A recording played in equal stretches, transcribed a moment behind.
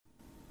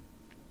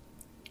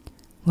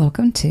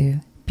Welcome to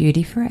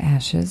Beauty for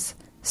Ashes,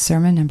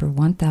 Sermon number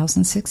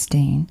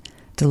 1016,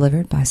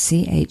 delivered by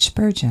C.H.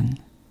 Spurgeon.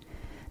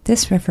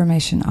 This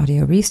Reformation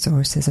audio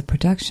resource is a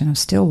production of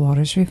Still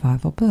Waters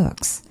Revival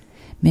Books.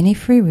 Many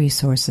free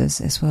resources,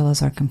 as well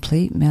as our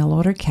complete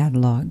mail-order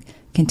catalog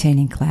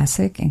containing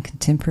classic and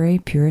contemporary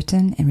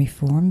Puritan and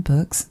Reformed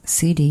books,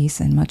 CDs,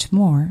 and much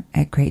more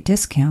at great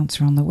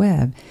discounts, are on the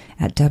web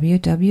at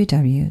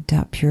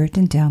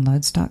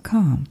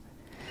www.puritandownloads.com.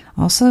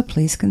 Also,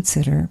 please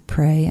consider,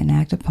 pray, and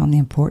act upon the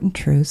important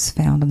truths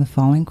found in the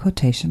following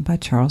quotation by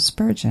Charles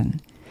Spurgeon.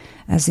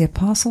 As the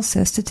Apostle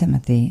says to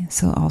Timothy,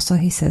 so also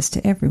he says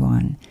to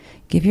everyone,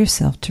 give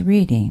yourself to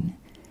reading.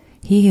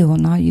 He who will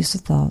not use the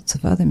thoughts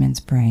of other men's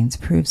brains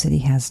proves that he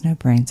has no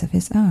brains of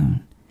his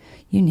own.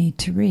 You need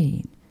to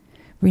read.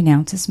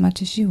 Renounce as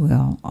much as you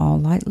will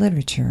all light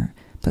literature,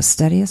 but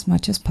study as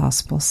much as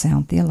possible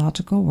sound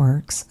theological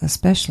works,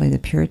 especially the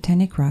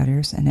Puritanic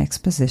writers and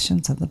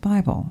expositions of the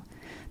Bible.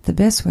 The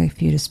best way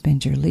for you to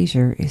spend your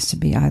leisure is to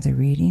be either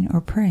reading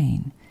or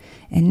praying.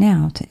 And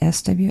now to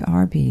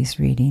SWRB's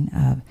reading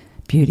of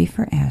Beauty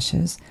for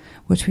Ashes,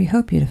 which we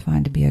hope you to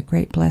find to be a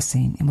great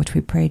blessing, and which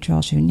we pray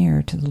draws you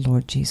nearer to the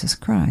Lord Jesus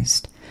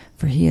Christ.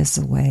 For he is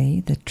the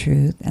way, the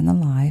truth, and the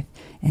life,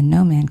 and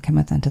no man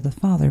cometh unto the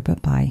Father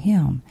but by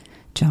him.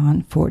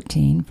 John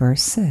 14,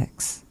 verse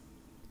 6.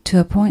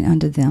 To appoint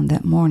unto them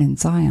that mourn in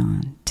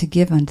Zion, to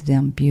give unto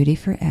them beauty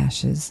for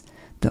ashes,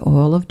 the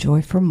oil of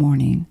joy for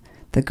mourning,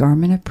 the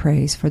garment of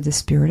praise for the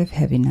spirit of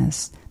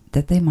heaviness,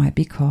 that they might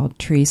be called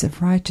trees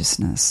of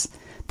righteousness,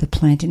 the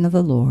planting of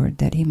the Lord,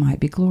 that he might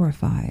be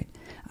glorified.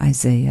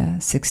 Isaiah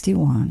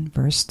 61,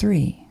 verse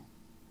 3.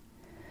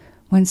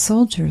 When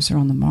soldiers are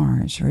on the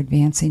march or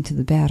advancing to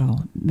the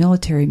battle,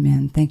 military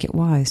men think it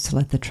wise to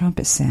let the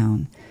trumpet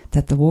sound,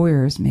 that the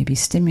warriors may be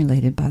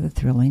stimulated by the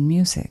thrilling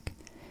music.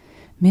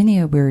 Many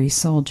a weary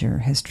soldier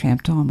has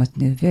tramped on with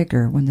new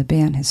vigor when the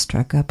band has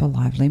struck up a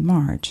lively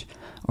march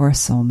or a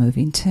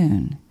soul-moving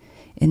tune.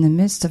 In the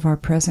midst of our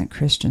present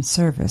Christian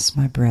service,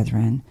 my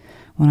brethren,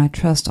 when I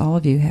trust all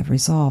of you have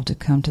resolved to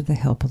come to the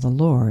help of the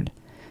Lord,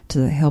 to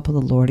the help of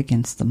the Lord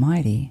against the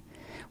mighty,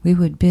 we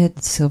would bid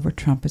the silver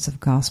trumpets of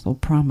gospel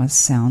promise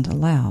sound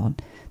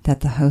aloud,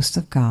 that the host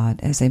of God,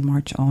 as they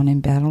march on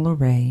in battle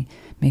array,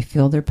 may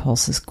feel their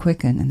pulses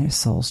quicken and their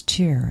souls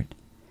cheered.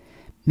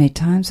 May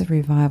times of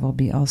revival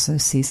be also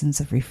seasons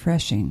of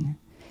refreshing.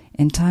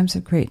 In times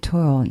of great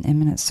toil and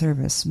imminent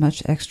service,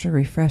 much extra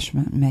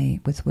refreshment may,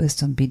 with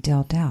wisdom, be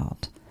dealt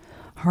out.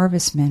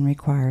 Harvestmen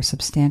require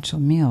substantial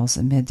meals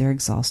amid their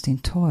exhausting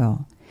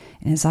toil,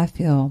 and as I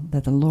feel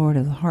that the Lord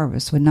of the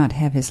harvest would not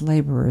have his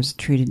laborers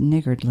treated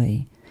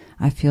niggardly,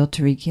 I feel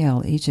to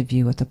regale each of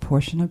you with a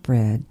portion of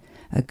bread,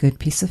 a good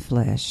piece of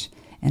flesh,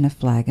 and a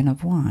flagon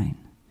of wine.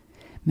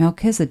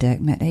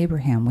 Melchizedek met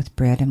Abraham with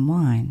bread and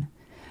wine,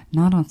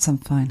 not on some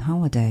fine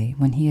holiday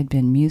when he had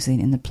been musing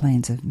in the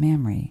plains of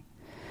Mamre,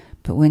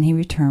 but when he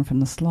returned from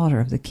the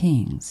slaughter of the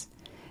kings.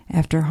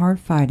 After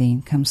hard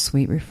fighting comes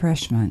sweet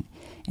refreshment,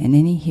 and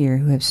any here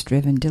who have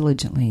striven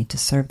diligently to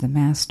serve the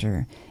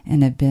Master,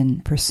 and have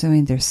been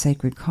pursuing their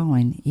sacred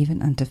calling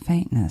even unto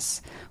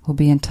faintness, will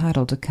be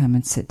entitled to come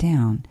and sit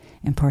down,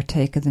 and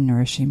partake of the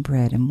nourishing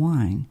bread and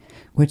wine,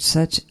 which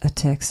such a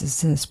text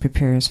as this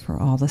prepares for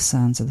all the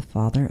sons of the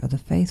Father of the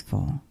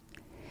faithful.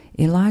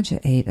 Elijah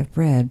ate of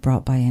bread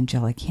brought by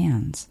angelic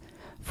hands,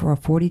 for a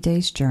 40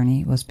 days'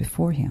 journey was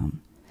before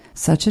him.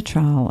 Such a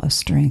trial of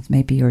strength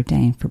may be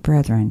ordained for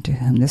brethren to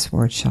whom this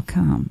word shall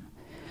come.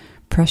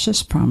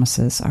 Precious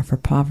promises are for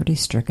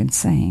poverty-stricken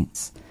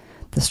saints.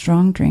 The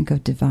strong drink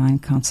of divine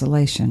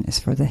consolation is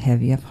for the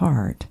heavy of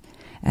heart.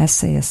 As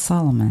saith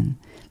Solomon,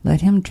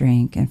 let him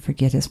drink and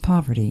forget his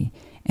poverty,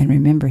 and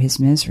remember his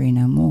misery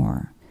no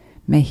more.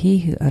 May he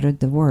who uttered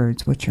the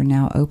words which are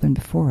now open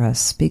before us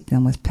speak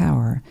them with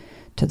power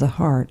to the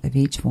heart of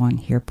each one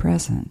here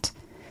present.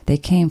 They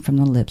came from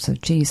the lips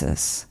of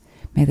Jesus.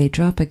 May they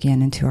drop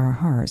again into our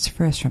hearts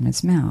fresh from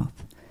his mouth,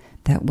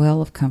 that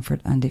well of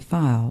comfort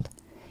undefiled,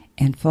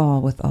 and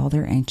fall with all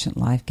their ancient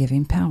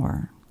life-giving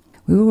power.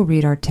 We will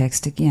read our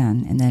text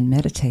again and then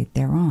meditate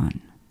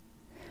thereon.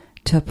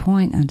 To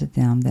appoint unto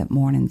them that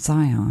mourn in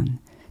Zion,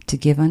 to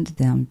give unto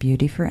them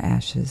beauty for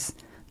ashes,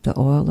 the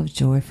oil of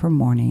joy for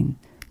mourning,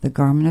 the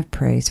garment of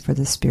praise for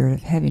the spirit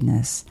of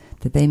heaviness,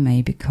 that they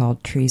may be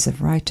called trees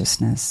of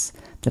righteousness,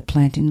 the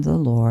planting of the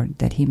Lord,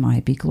 that he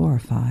might be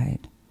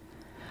glorified.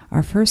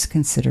 Our first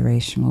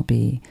consideration will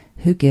be,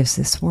 who gives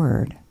this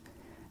word?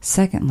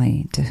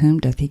 Secondly, to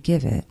whom doth he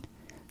give it?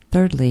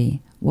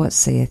 Thirdly, what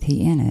saith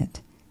he in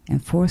it?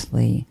 And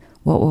fourthly,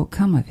 what will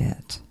come of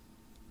it?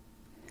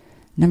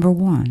 Number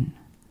 1.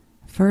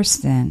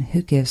 First, then,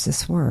 who gives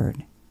this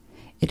word?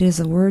 It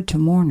is a word to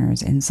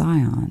mourners in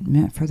Zion,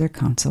 meant for their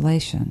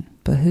consolation.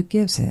 But who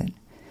gives it?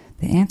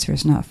 The answer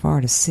is not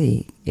far to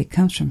seek. It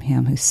comes from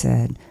him who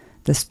said,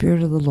 the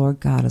Spirit of the Lord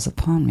God is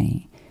upon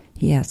me.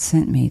 He hath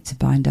sent me to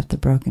bind up the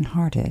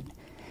brokenhearted.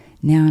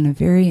 Now, in a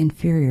very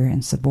inferior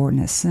and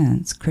subordinate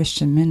sense,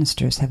 Christian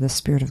ministers have the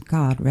Spirit of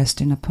God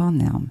resting upon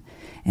them,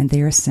 and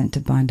they are sent to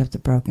bind up the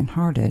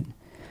brokenhearted.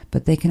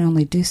 but they can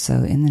only do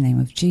so in the name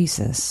of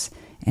Jesus,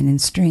 and in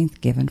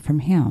strength given from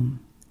him.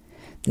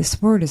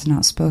 This word is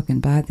not spoken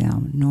by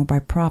them, nor by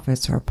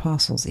prophets or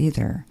apostles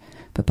either,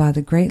 but by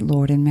the great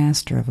Lord and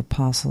Master of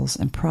apostles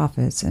and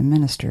prophets and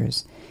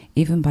ministers,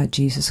 even by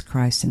Jesus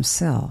Christ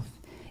himself.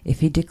 If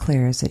he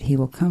declares that he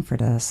will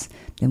comfort us,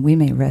 then we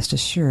may rest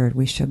assured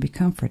we shall be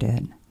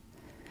comforted.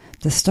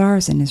 The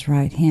stars in his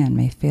right hand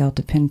may fail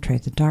to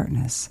penetrate the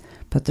darkness,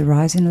 but the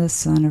rising of the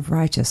Sun of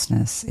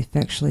Righteousness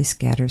effectually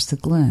scatters the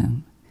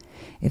gloom.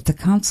 If the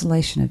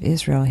consolation of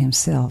Israel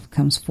himself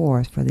comes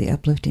forth for the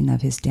uplifting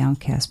of his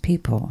downcast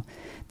people,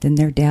 then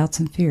their doubts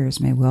and fears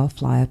may well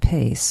fly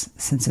apace,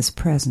 since his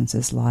presence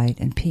is light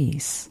and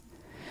peace.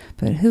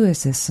 But who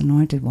is this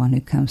anointed one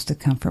who comes to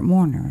comfort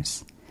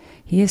mourners?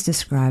 He is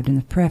described in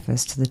the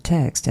preface to the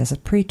text as a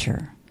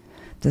preacher.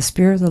 The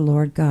Spirit of the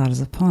Lord God is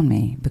upon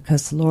me,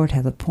 because the Lord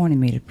hath appointed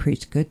me to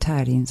preach good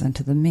tidings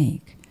unto the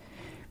meek.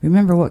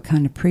 Remember what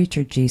kind of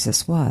preacher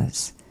Jesus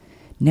was.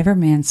 Never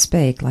man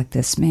spake like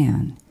this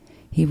man.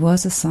 He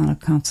was a son of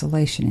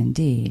consolation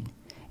indeed.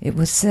 It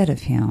was said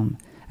of him,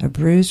 A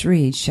bruised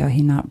reed shall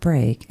he not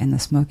break, and the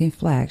smoking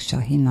flax shall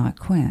he not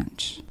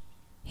quench.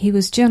 He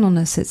was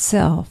gentleness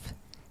itself.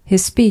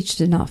 His speech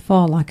did not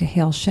fall like a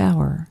hail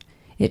shower.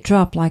 It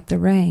dropped like the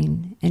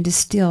rain, and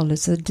distilled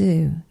as the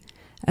dew,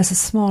 as a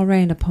small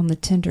rain upon the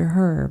tender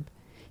herb.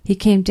 He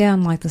came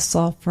down like the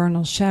soft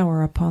vernal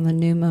shower upon the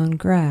new-mown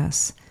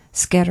grass,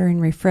 scattering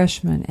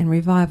refreshment and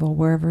revival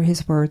wherever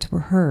his words were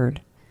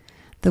heard.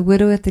 The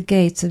widow at the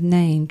gates of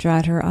Nain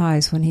dried her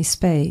eyes when he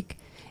spake,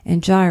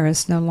 and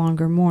Jairus no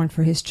longer mourned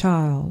for his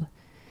child.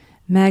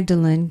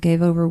 Magdalene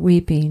gave over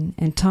weeping,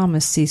 and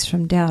Thomas ceased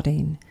from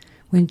doubting,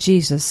 when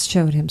Jesus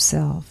showed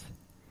himself.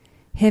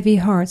 Heavy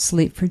hearts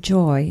leap for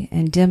joy,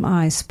 and dim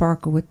eyes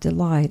sparkle with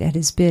delight at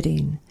his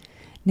bidding.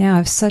 Now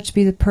if such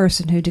be the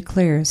person who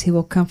declares he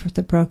will comfort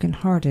the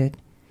broken-hearted,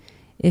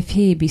 if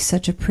he be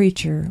such a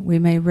preacher, we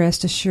may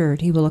rest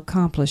assured he will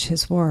accomplish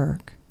his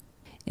work.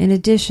 In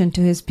addition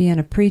to his being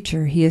a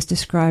preacher, he is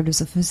described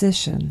as a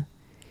physician.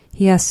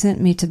 He hath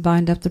sent me to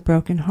bind up the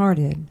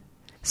broken-hearted.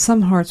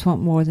 Some hearts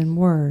want more than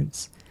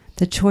words.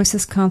 The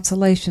choicest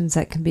consolations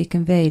that can be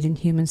conveyed in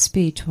human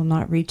speech will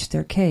not reach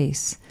their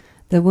case.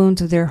 The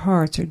wounds of their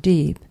hearts are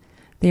deep.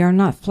 They are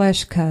not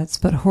flesh cuts,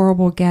 but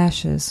horrible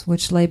gashes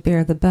which lay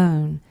bare the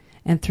bone,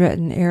 and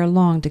threaten ere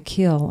long to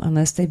kill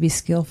unless they be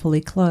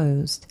skillfully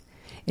closed.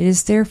 It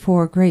is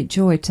therefore a great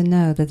joy to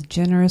know that the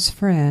generous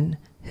friend,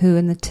 who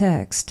in the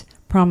text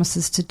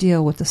promises to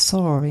deal with the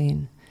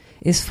sorrowing,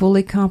 is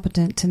fully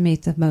competent to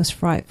meet the most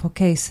frightful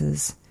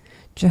cases.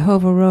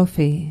 Jehovah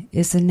Rophi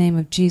is the name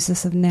of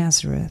Jesus of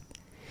Nazareth.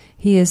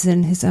 He is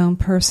in his own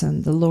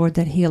person the Lord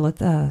that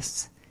healeth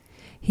us.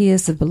 He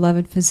is the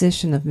beloved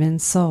physician of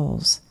men's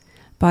souls.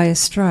 By his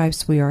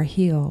stripes we are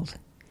healed.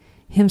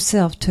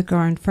 Himself took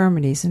our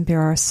infirmities and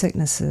bare our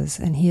sicknesses,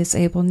 and he is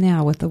able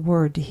now with the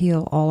word to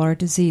heal all our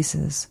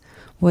diseases,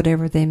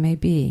 whatever they may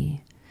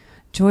be.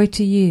 Joy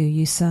to you,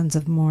 you sons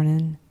of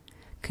morning.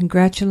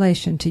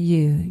 Congratulation to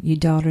you, ye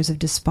daughters of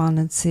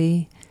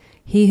despondency.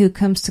 He who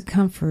comes to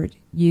comfort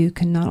you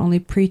can not only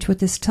preach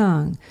with his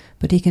tongue,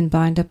 but he can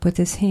bind up with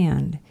his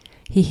hand.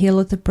 He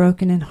healeth the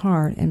broken in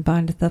heart, and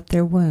bindeth up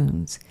their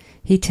wounds.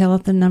 He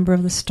telleth the number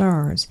of the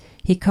stars.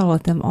 He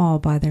calleth them all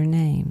by their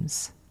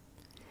names.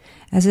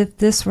 As if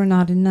this were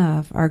not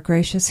enough, our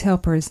gracious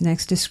helper is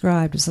next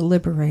described as a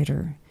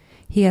liberator.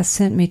 He hath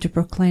sent me to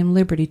proclaim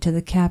liberty to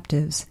the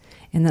captives,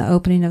 and the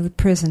opening of the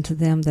prison to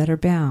them that are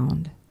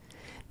bound.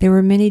 There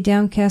were many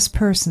downcast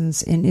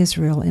persons in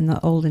Israel in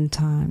the olden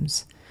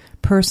times,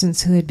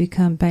 persons who had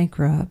become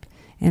bankrupt,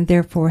 and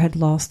therefore had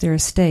lost their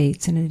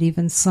estates, and had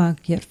even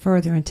sunk yet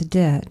further into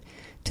debt,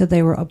 till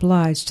they were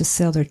obliged to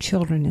sell their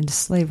children into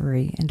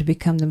slavery, and to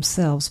become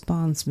themselves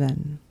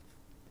bondsmen.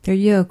 Their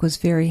yoke was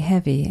very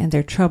heavy, and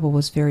their trouble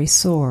was very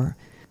sore.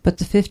 But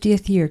the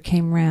 50th year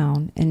came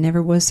round, and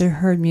never was there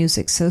heard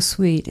music so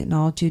sweet in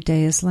all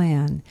Judea's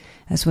land,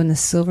 as when the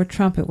silver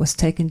trumpet was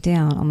taken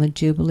down on the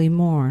Jubilee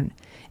morn,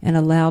 and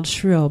a loud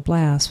shrill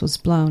blast was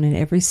blown in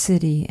every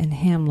city and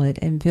hamlet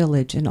and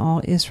village in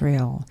all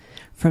Israel,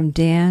 from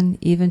Dan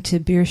even to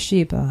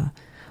Beersheba.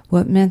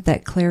 What meant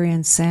that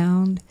clarion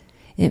sound?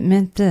 It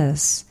meant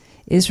this: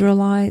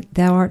 Israelite,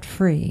 thou art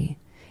free.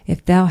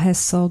 If thou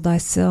hast sold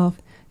thyself,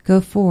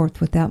 go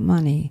forth without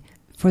money,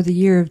 for the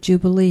year of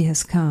Jubilee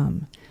has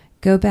come.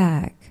 Go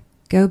back,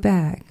 go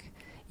back.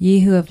 Ye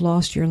who have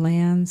lost your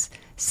lands,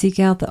 seek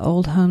out the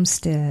old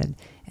homestead,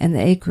 and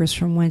the acres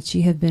from whence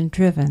ye have been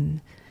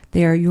driven.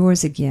 They are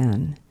yours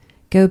again.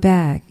 Go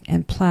back,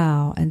 and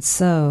plow, and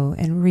sow,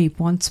 and reap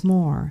once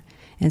more,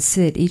 and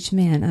sit each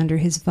man under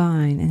his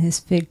vine and his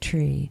fig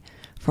tree,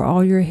 for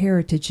all your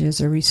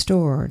heritages are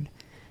restored.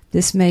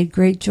 This made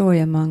great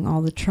joy among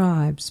all the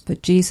tribes,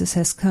 but Jesus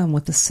has come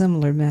with a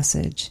similar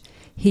message.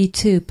 He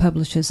too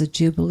publishes a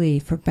jubilee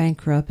for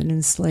bankrupt and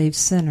enslaved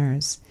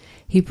sinners.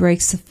 He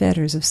breaks the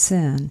fetters of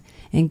sin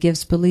and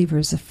gives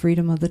believers the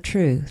freedom of the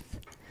truth.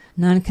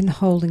 None can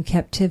hold in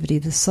captivity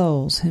the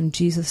souls whom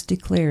Jesus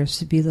declares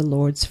to be the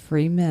Lord's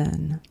free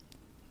men.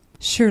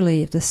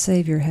 Surely, if the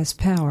Savior has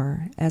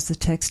power, as the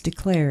text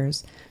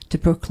declares, to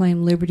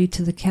proclaim liberty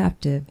to the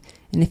captive,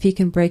 and if he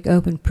can break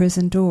open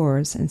prison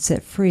doors and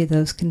set free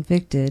those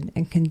convicted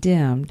and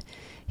condemned,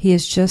 he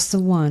is just the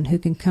one who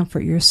can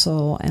comfort your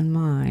soul and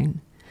mine.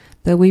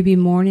 Though we be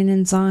mourning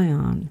in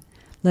Zion,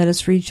 let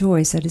us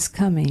rejoice at his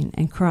coming,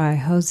 and cry,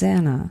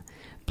 Hosanna!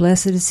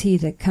 Blessed is he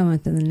that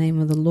cometh in the name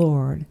of the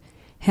Lord.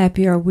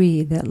 Happy are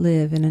we that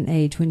live in an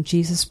age when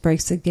Jesus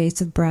breaks the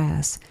gates of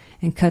brass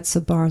and cuts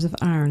the bars of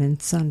iron in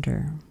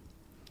sunder.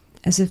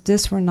 As if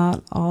this were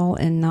not all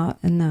and not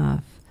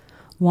enough,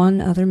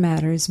 one other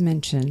matter is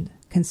mentioned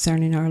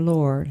concerning our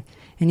Lord,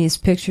 and he is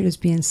pictured as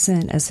being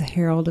sent as a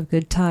herald of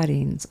good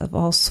tidings of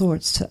all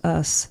sorts to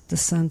us, the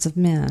sons of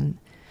men.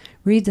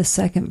 Read the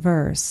 2nd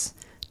verse,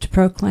 to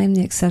proclaim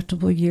the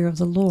acceptable year of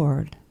the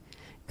Lord.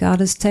 God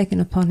has taken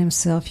upon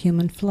himself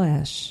human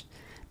flesh.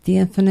 The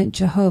infinite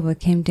Jehovah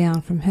came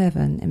down from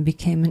heaven and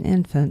became an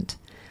infant,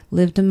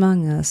 lived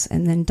among us,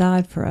 and then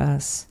died for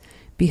us.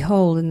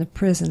 Behold, in the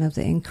prison of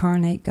the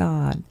incarnate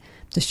God,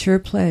 the sure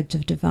pledge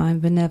of divine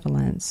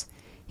benevolence,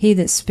 he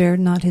that spared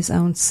not his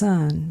own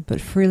Son, but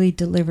freely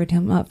delivered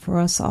him up for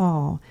us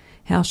all,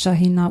 how shall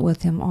he not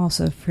with him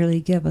also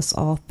freely give us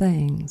all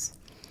things?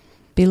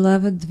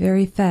 Beloved, the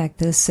very fact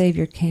that a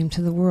Savior came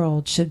to the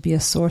world should be a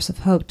source of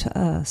hope to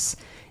us,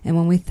 and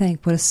when we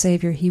think what a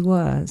Savior he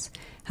was,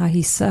 how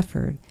he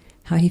suffered,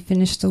 how he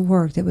finished the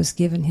work that was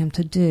given him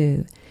to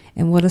do,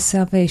 and what a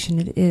salvation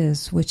it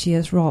is which he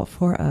has wrought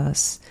for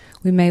us,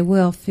 we may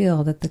well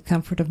feel that the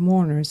comfort of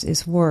mourners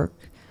is work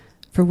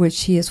for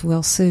which he is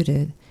well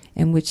suited,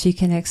 and which he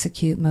can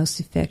execute most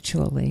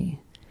effectually.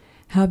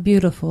 How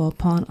beautiful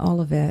upon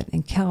Olivet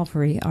and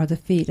Calvary are the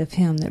feet of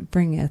him that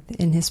bringeth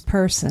in his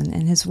person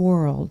and his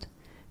world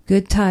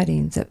good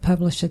tidings, that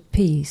publisheth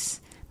peace,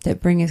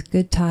 that bringeth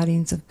good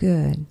tidings of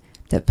good,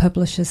 that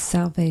publisheth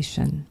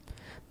salvation.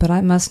 But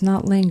I must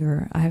not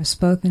linger. I have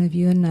spoken of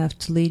you enough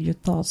to lead your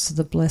thoughts to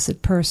the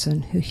blessed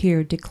person who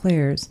here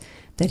declares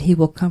that he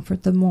will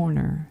comfort the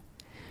mourner.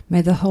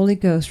 May the Holy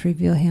Ghost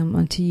reveal him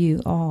unto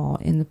you all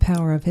in the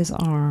power of his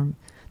arm,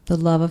 the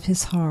love of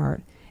his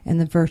heart,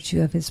 and the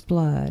virtue of his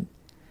blood,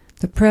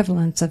 the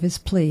prevalence of his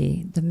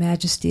plea, the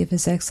majesty of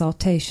his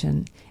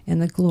exaltation,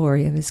 and the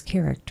glory of his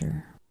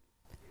character.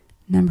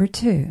 Number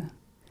 2.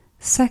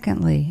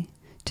 Secondly,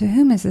 to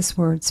whom is this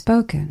word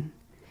spoken?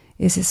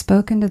 Is it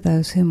spoken to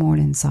those who mourn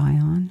in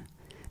Zion?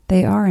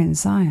 They are in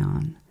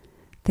Zion.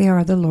 They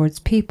are the Lord's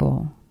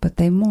people, but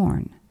they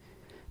mourn.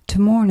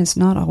 To mourn is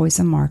not always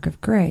a mark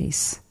of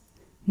grace.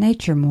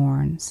 Nature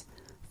mourns.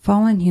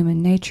 Fallen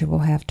human nature will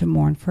have to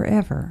mourn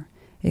forever,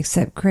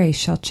 except grace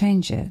shall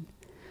change it.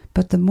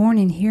 But the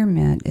mourning here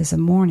meant is a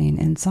mourning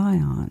in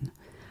Zion,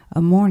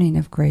 a mourning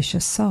of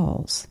gracious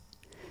souls.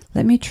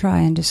 Let me try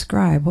and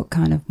describe what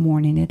kind of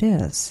mourning it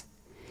is.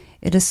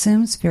 It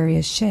assumes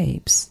various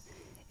shapes.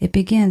 It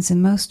begins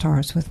in most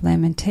hearts with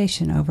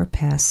lamentation over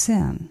past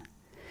sin.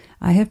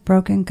 I have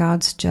broken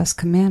God's just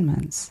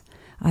commandments.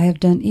 I have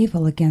done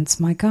evil against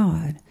my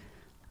God.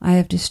 I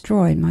have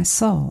destroyed my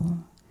soul.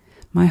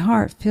 My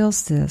heart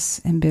feels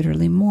this and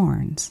bitterly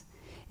mourns.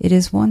 It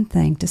is one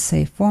thing to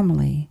say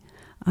formally,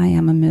 I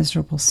am a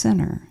miserable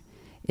sinner.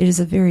 It is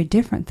a very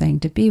different thing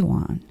to be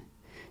one.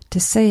 To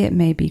say it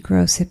may be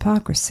gross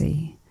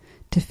hypocrisy.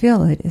 To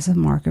feel it is a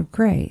mark of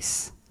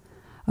grace.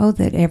 Oh,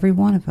 that every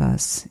one of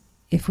us,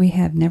 if we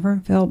have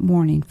never felt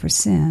mourning for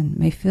sin,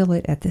 may feel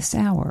it at this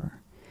hour.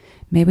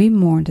 May we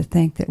mourn to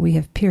think that we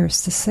have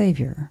pierced the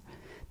Savior,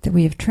 that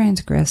we have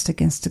transgressed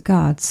against a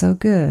God so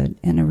good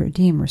and a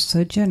Redeemer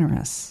so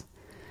generous.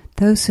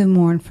 Those who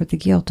mourn for the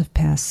guilt of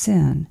past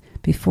sin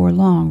before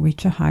long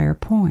reach a higher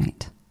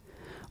point.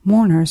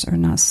 Mourners are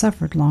not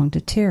suffered long to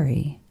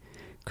tarry.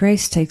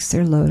 Grace takes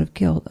their load of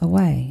guilt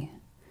away.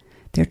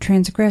 Their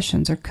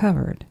transgressions are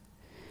covered.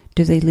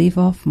 Do they leave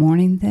off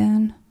mourning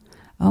then?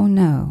 Oh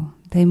no,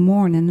 they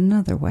mourn in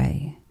another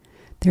way.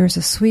 There is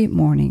a sweet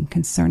mourning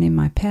concerning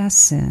my past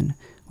sin,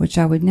 which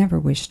I would never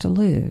wish to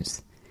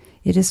lose.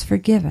 It is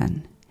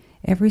forgiven.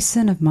 Every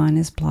sin of mine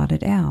is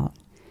blotted out,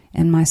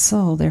 and my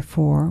soul,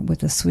 therefore,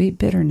 with a sweet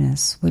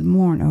bitterness, would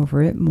mourn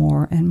over it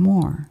more and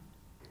more.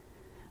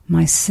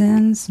 My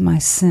sins, my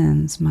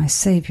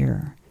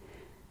Savior,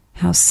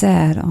 how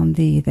sad on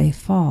thee they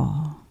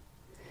fall.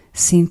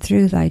 Seen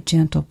through thy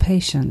gentle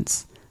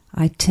patience,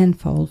 I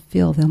tenfold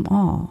feel them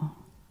all.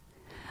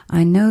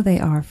 I know they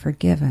are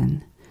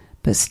forgiven,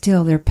 but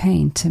still their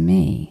pain to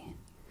me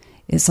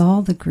is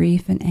all the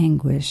grief and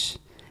anguish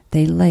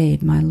they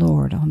laid, my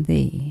Lord, on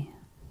thee.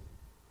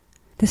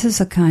 This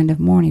is a kind of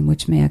mourning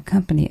which may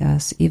accompany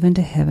us even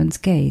to heaven's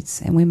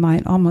gates, and we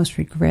might almost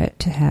regret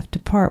to have to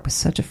part with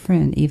such a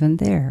friend even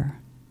there.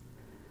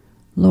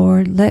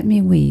 Lord, let me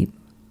weep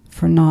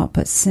for naught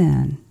but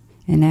sin,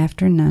 and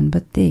after none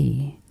but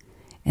thee,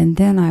 and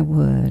then I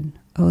would,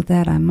 oh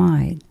that I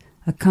might,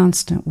 a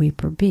constant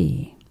weeper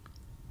be.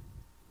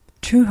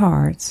 True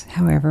hearts,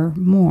 however,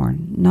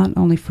 mourn not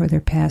only for their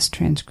past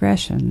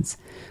transgressions,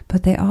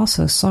 but they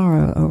also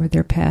sorrow over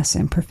their past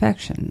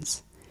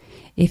imperfections.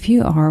 If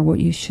you are what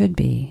you should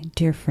be,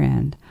 dear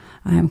friend,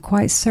 I am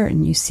quite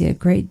certain you see a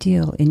great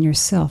deal in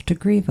yourself to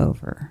grieve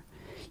over.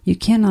 You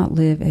cannot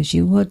live as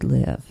you would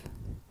live.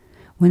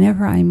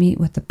 Whenever I meet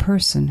with a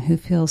person who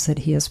feels that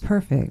he is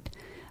perfect,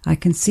 I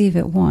conceive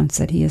at once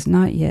that he has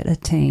not yet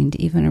attained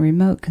even a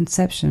remote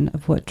conception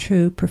of what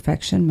true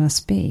perfection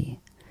must be.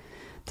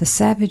 The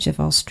savage of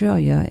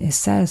Australia is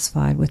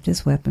satisfied with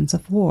his weapons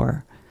of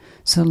war,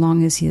 so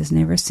long as he has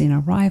never seen a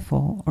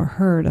rifle or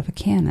heard of a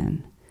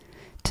cannon.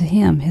 To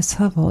him his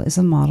hovel is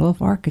a model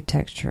of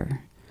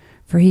architecture,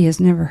 for he has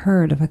never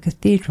heard of a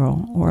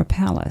cathedral or a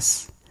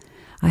palace.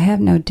 I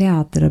have no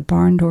doubt that a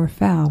barn-door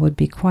fowl would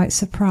be quite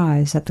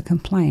surprised at the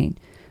complaint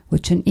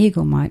which an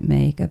eagle might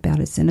make about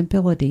its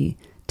inability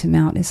to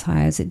mount as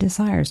high as it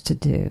desires to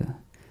do.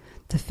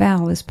 The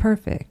fowl is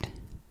perfect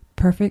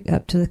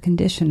up to the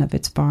condition of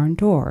its barn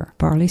door,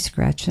 barley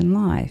scratch in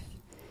life.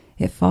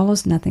 It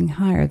follows nothing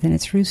higher than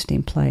its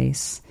roosting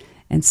place,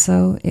 and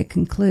so it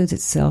concludes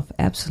itself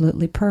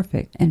absolutely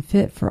perfect and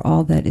fit for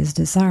all that is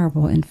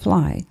desirable in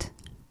flight.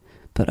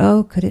 But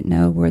oh, could it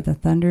know where the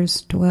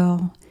thunders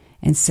dwell,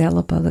 and sail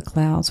above the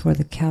clouds where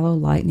the callow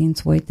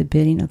lightnings wait the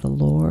bidding of the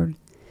Lord?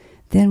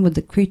 Then would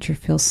the creature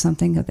feel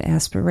something of the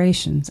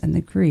aspirations and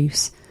the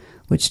griefs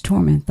which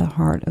torment the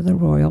heart of the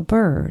royal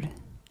bird.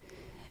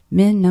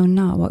 Men know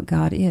not what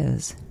God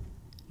is,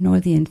 nor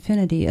the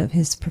infinity of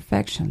his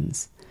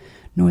perfections,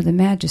 nor the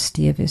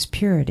majesty of his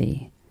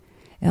purity.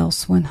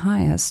 Else when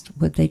highest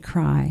would they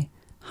cry,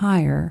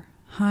 Higher,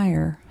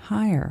 higher,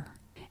 higher,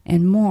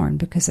 and mourn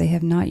because they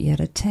have not yet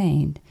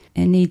attained,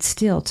 and need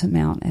still to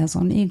mount as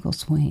on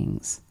eagle's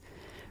wings.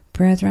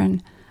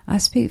 Brethren, I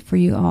speak for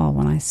you all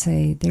when I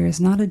say there is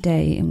not a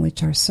day in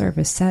which our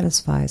service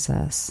satisfies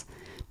us,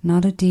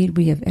 not a deed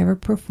we have ever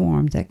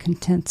performed that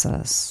contents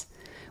us.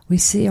 We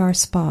see our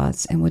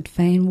spots and would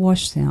fain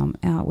wash them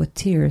out with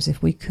tears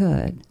if we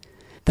could.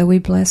 Though we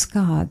bless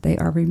God, they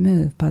are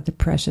removed by the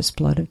precious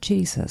blood of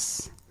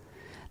Jesus.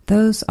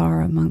 Those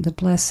are among the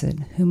blessed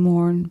who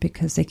mourn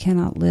because they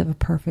cannot live a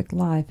perfect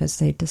life as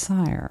they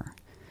desire.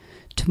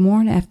 To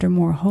mourn after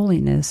more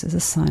holiness is a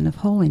sign of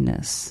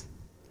holiness.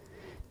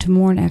 To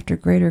mourn after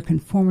greater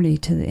conformity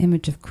to the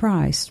image of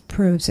Christ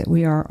proves that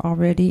we are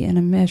already in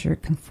a measure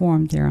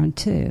conformed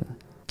thereunto.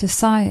 To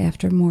sigh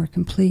after more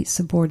complete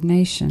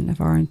subordination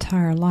of our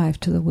entire life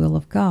to the will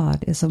of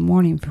God is a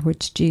mourning for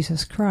which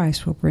Jesus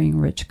Christ will bring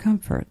rich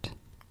comfort.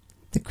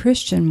 The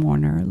Christian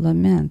mourner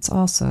laments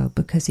also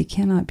because he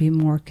cannot be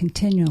more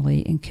continually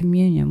in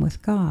communion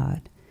with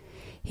God.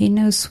 He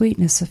knows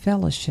sweetness of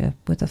fellowship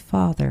with the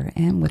Father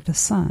and with the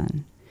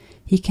Son.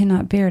 He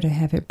cannot bear to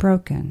have it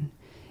broken.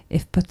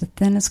 If but the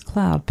thinnest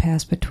cloud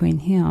pass between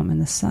him and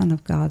the Son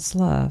of God's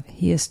love,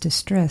 he is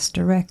distressed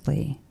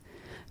directly,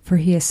 for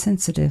he is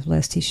sensitive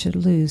lest he should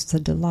lose the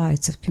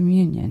delights of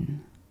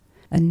communion.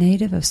 A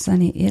native of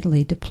sunny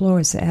Italy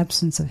deplores the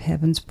absence of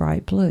heaven's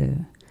bright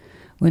blue,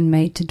 when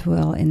made to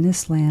dwell in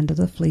this land of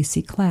the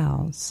fleecy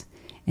clouds,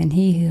 and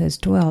he who has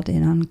dwelt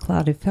in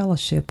unclouded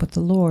fellowship with the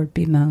Lord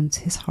bemoans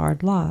his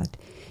hard lot,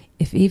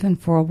 if even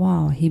for a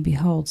while he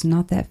beholds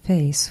not that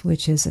face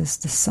which is as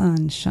the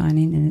sun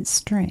shining in its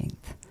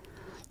strength.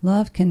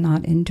 Love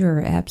cannot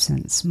endure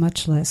absence,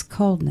 much less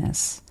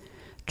coldness.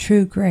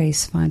 True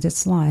grace finds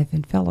its life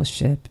in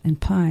fellowship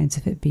and pines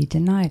if it be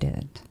denied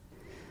it.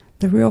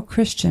 The real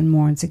Christian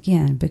mourns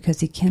again because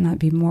he cannot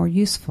be more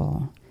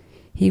useful.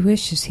 He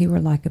wishes he were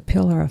like a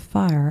pillar of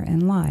fire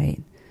and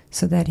light,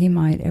 so that he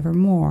might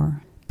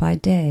evermore, by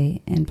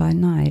day and by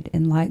night,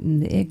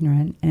 enlighten the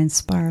ignorant and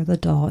inspire the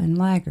dull and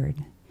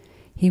laggard.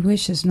 He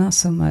wishes not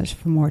so much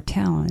for more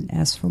talent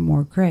as for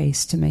more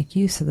grace to make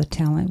use of the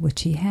talent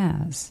which he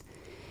has.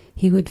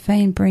 He would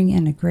fain bring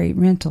in a great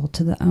rental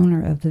to the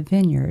owner of the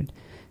vineyard,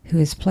 who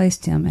has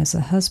placed him as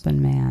a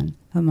husbandman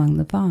among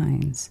the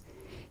vines.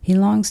 He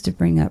longs to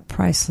bring up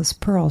priceless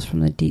pearls from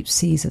the deep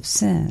seas of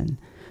sin,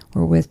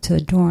 wherewith to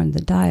adorn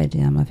the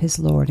diadem of his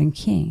Lord and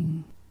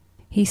King.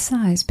 He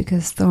sighs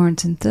because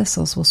thorns and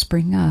thistles will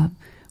spring up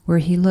where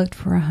he looked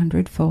for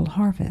 100-fold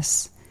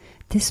harvests.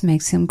 This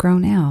makes him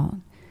groan out.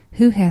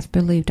 Who hath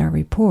believed our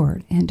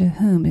report, and to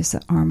whom is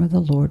the arm of the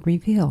Lord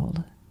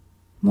revealed?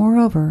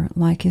 Moreover,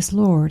 like his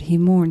Lord, he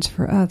mourns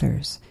for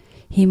others.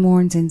 He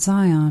mourns in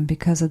Zion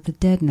because of the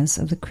deadness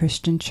of the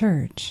Christian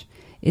church,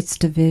 its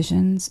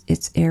divisions,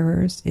 its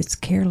errors, its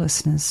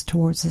carelessness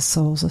towards the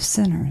souls of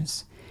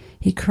sinners.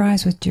 He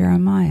cries with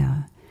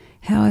Jeremiah,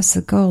 How has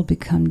the gold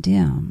become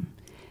dim?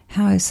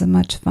 How is the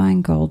much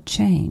fine gold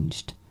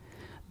changed?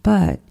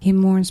 But he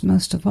mourns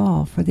most of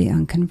all for the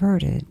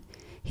unconverted.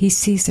 He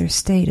sees their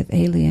state of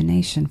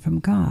alienation from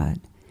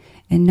God,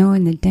 and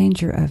knowing the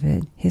danger of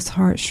it, his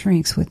heart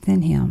shrinks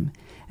within him,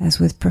 as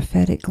with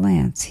prophetic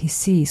glance he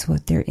sees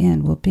what their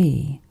end will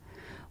be,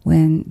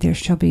 when there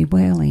shall be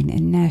wailing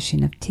and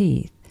gnashing of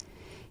teeth.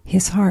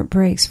 His heart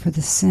breaks for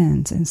the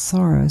sins and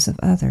sorrows of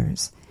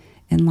others,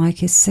 and like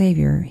his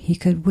Savior, he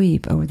could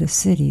weep over the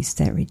cities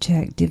that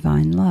reject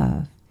divine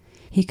love.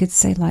 He could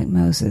say like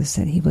Moses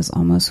that he was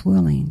almost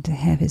willing to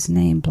have his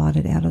name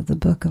blotted out of the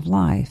book of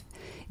life,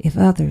 if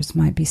others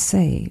might be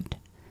saved.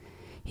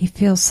 He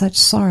feels such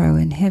sorrow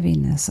and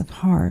heaviness of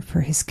heart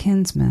for his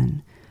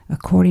kinsmen,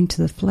 according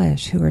to the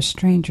flesh, who are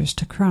strangers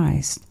to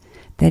Christ,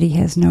 that he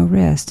has no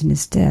rest in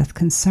his death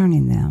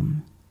concerning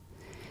them.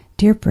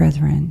 Dear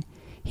brethren,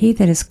 he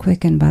that is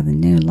quickened by the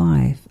new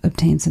life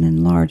obtains an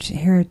enlarged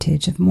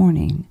heritage of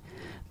mourning,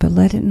 but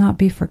let it not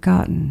be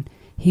forgotten,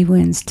 he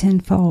wins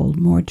tenfold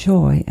more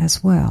joy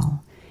as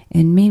well,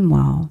 and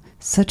meanwhile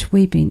such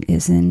weeping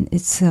is in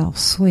itself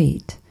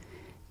sweet,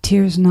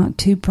 tears not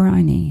too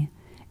briny,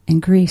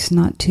 and griefs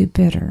not too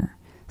bitter.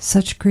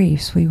 Such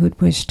griefs we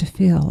would wish to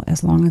feel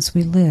as long as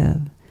we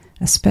live,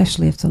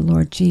 especially if the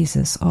Lord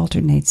Jesus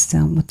alternates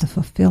them with the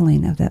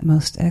fulfilling of that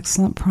most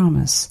excellent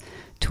promise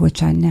to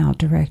which I now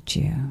direct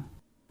you.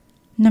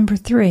 Number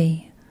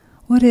 3.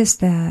 What is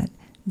that,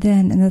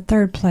 then, in the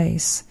third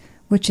place,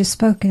 which is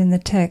spoken in the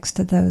text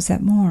to those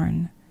that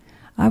mourn?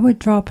 I would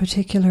draw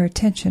particular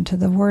attention to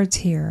the words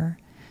here,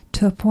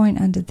 to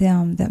appoint unto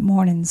them that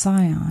mourn in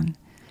Zion,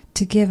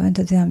 to give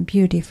unto them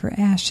beauty for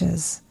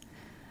ashes.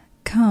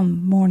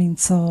 Come, mourning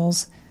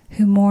souls,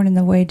 who mourn in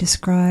the way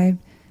described,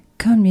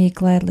 come ye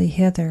gladly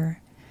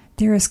hither.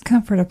 There is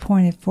comfort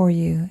appointed for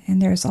you,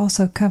 and there is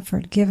also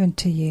comfort given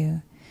to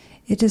you.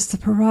 It is the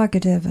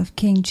prerogative of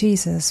King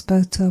Jesus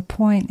both to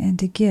appoint and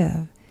to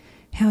give.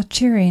 How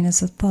cheering is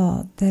the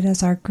thought that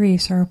as our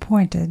griefs are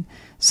appointed,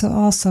 so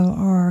also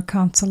are our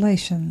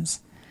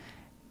consolations.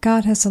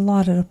 God has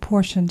allotted a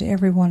portion to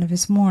every one of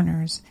his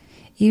mourners,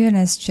 even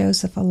as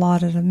Joseph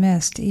allotted a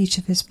mess to each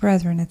of his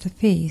brethren at the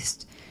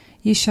feast.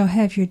 You shall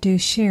have your due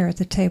share at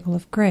the table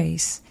of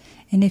grace,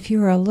 and if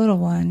you are a little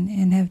one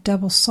and have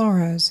double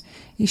sorrows,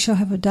 you shall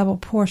have a double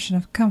portion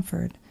of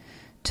comfort.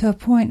 To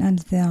appoint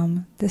unto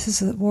them, this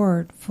is a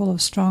word full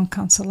of strong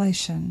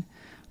consolation.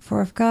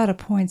 For if God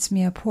appoints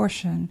me a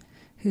portion,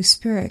 whose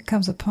spirit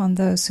comes upon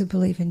those who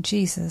believe in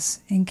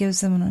Jesus, and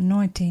gives them an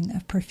anointing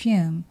of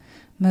perfume,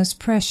 most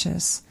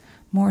precious,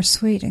 more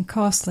sweet and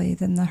costly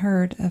than the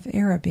herd of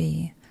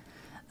Araby,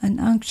 an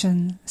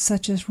unction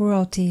such as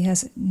royalty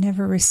has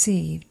never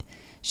received,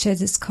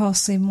 sheds its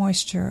costly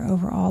moisture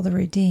over all the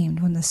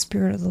redeemed when the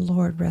Spirit of the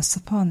Lord rests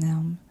upon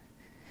them.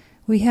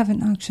 We have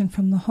an unction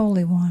from the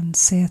Holy One,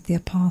 saith the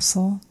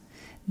Apostle.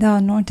 Thou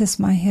anointest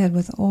my head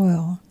with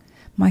oil,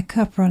 my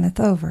cup runneth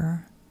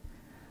over.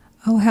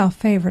 Oh, how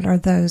favored are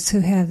those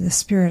who have the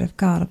Spirit of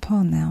God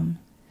upon them.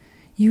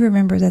 You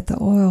remember that the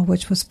oil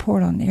which was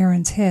poured on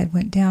Aaron's head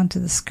went down to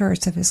the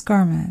skirts of his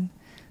garment,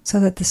 so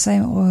that the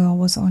same oil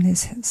was on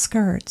his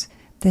skirts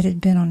that had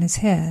been on his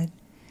head.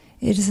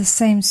 It is the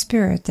same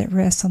Spirit that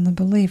rests on the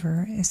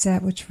believer as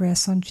that which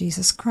rests on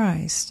Jesus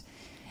Christ,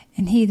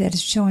 and he that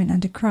is joined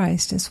unto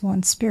Christ is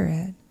one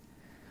Spirit.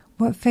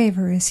 What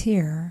favor is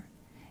here?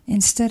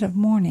 Instead of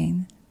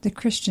mourning, the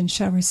Christian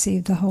shall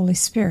receive the Holy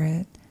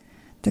Spirit,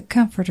 the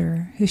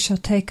Comforter, who shall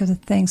take of the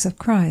things of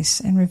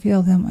Christ and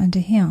reveal them unto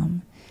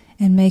him,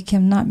 and make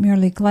him not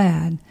merely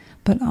glad,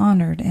 but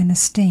honored and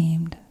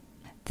esteemed.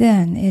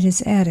 Then it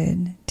is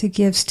added, to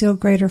give still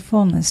greater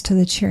fullness to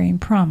the cheering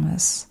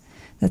promise,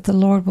 that the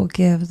Lord will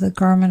give the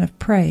garment of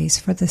praise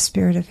for the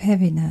spirit of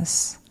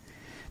heaviness.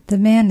 The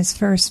man is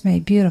first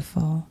made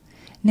beautiful,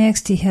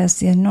 next he has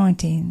the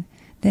anointing,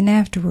 then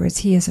afterwards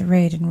he is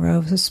arrayed in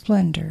robes of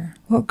splendor.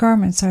 What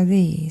garments are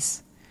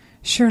these?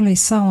 Surely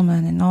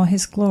Solomon in all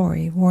his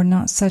glory wore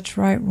not such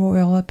right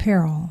royal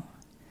apparel.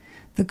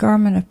 The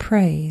garment of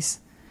praise,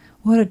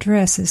 what a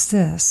dress is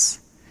this!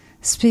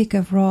 Speak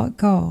of wrought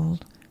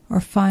gold, or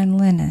fine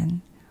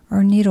linen,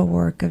 or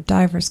needlework of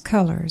divers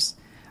colors,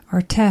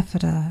 or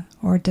taffeta,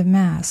 or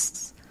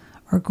damasks,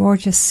 or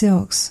gorgeous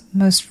silks,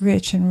 most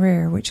rich and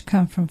rare, which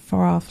come from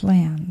far-off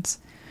lands.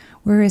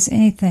 Where is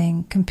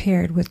anything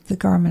compared with the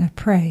garment of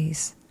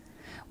praise?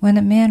 When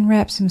a man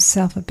wraps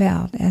himself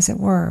about, as it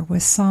were,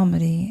 with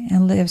psalmody,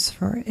 and lives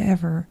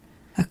forever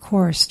a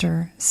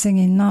chorister,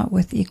 singing not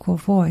with equal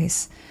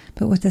voice,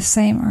 but with the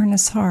same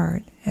earnest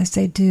heart, as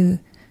they do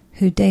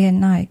who day and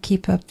night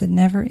keep up the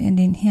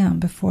never-ending hymn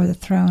before the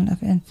throne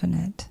of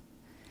Infinite.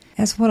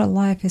 As what a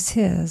life is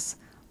his,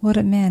 what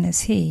a man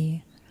is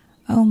he!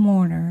 O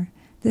mourner,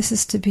 this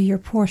is to be your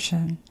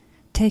portion.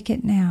 Take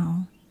it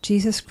now.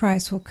 Jesus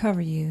Christ will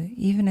cover you,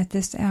 even at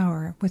this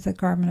hour, with a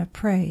garment of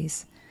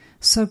praise.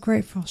 So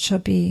grateful shall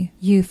be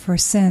you for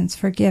sins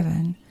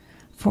forgiven,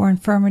 for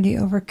infirmity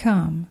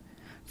overcome,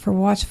 for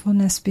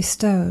watchfulness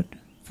bestowed,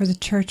 for the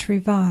church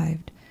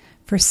revived,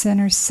 for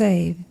sinners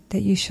saved,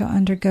 that you shall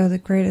undergo the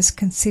greatest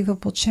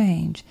conceivable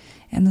change,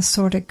 and the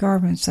sordid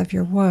garments of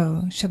your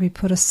woe shall be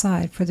put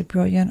aside for the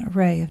brilliant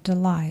array of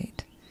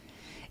delight.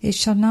 It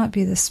shall not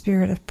be the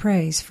spirit of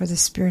praise for the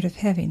spirit of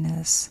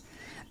heaviness,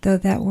 though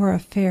that were a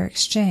fair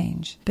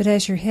exchange. But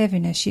as your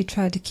heaviness you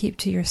tried to keep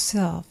to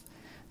yourself,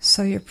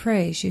 so your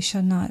praise you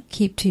shall not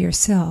keep to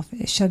yourself.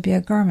 It shall be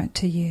a garment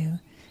to you,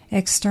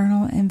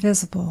 external and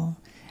visible,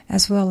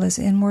 as well as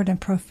inward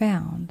and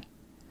profound.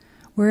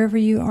 Wherever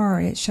you are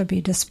it shall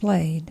be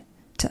displayed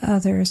to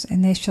others,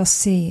 and they shall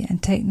see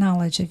and take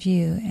knowledge of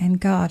you, and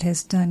God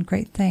has done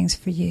great things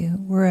for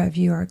you, whereof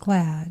you are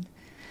glad.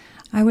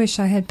 I wish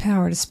I had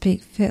power to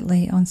speak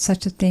fitly on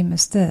such a theme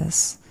as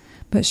this,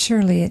 but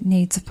surely it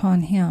needs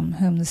upon him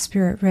whom the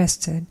Spirit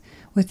rested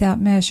without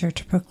measure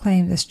to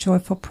proclaim this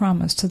joyful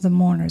promise to the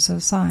mourners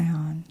of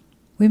Zion.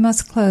 We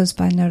must close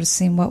by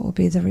noticing what will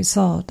be the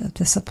result of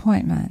this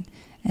appointment,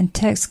 and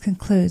text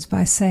concludes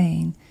by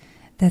saying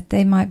that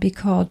they might be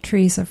called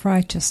trees of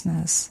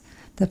righteousness,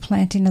 the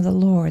planting of the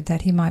Lord,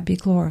 that he might be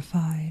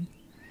glorified.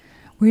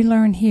 We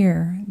learn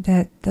here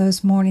that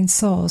those mourning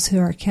souls who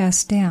are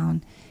cast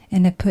down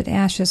and have put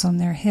ashes on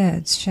their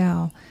heads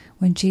shall,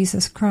 when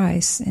Jesus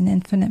Christ in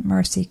infinite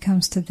mercy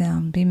comes to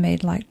them, be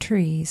made like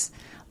trees,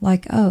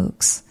 like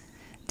oaks.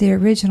 The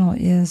original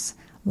is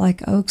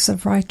like oaks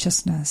of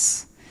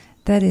righteousness.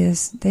 That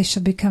is, they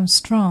shall become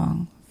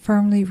strong,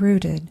 firmly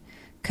rooted,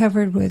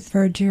 covered with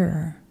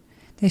verdure.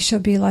 They shall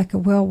be like a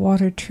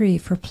well-watered tree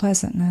for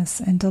pleasantness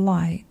and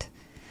delight.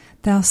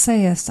 Thou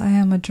sayest, I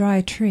am a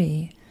dry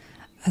tree,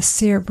 a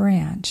sere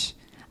branch.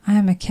 I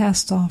am a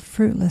cast-off,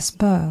 fruitless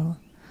bough.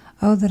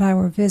 Oh, that I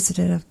were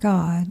visited of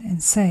God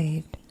and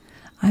saved.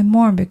 I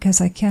mourn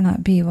because I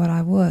cannot be what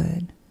I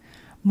would.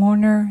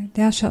 Mourner,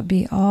 thou shalt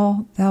be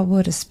all thou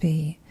wouldest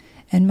be,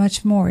 and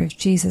much more if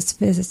Jesus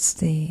visits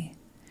thee.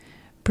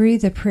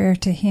 Breathe a prayer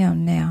to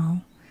him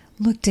now.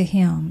 Look to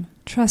him.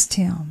 Trust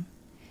him.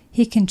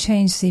 He can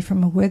change thee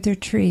from a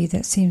withered tree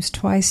that seems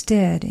twice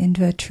dead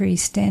into a tree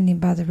standing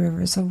by the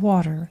rivers of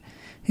water,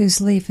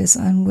 whose leaf is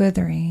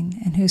unwithering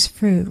and whose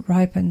fruit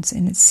ripens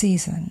in its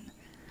season.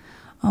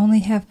 Only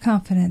have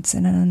confidence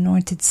in an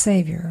anointed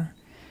Savior.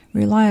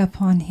 Rely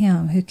upon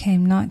him who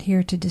came not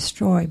here to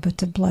destroy but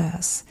to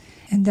bless,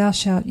 and thou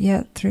shalt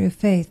yet through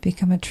faith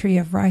become a tree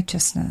of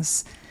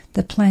righteousness,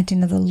 the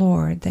planting of the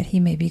Lord, that he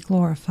may be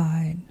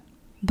glorified.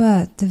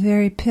 But the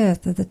very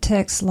pith of the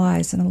text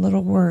lies in a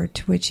little word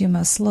to which you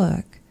must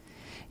look.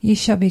 Ye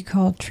shall be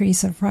called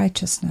trees of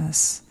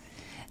righteousness.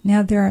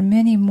 Now there are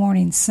many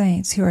mourning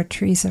saints who are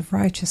trees of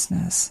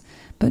righteousness,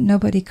 but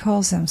nobody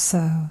calls them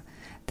so.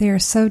 They are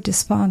so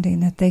desponding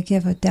that they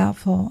give a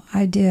doubtful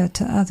idea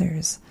to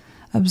others.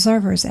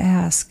 Observers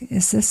ask,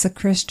 is this a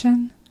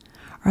Christian?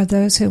 Are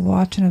those who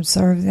watch and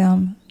observe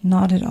them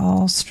not at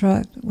all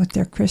struck with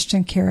their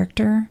Christian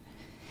character?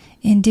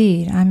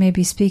 Indeed, I may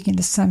be speaking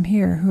to some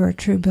here who are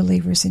true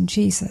believers in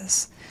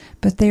Jesus,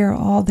 but they are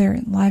all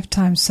their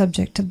lifetime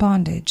subject to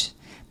bondage.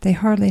 They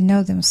hardly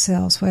know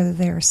themselves whether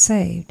they are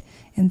saved,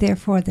 and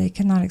therefore they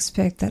cannot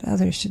expect that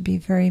others should be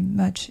very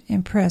much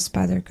impressed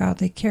by their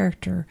godly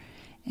character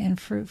and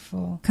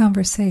fruitful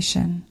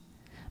conversation.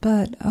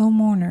 But, O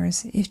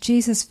mourners, if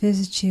Jesus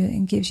visits you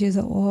and gives you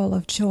the oil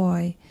of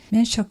joy,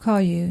 men shall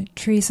call you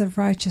trees of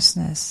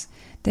righteousness.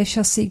 They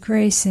shall see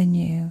grace in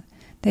you.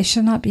 They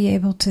shall not be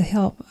able to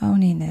help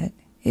owning it.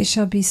 It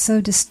shall be so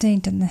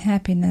distinct in the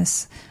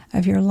happiness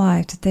of your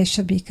life that they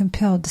shall be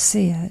compelled to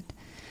see it.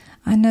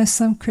 I know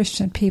some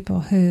Christian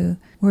people who,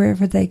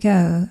 wherever they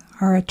go,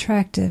 are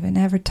attractive in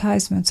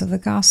advertisements of the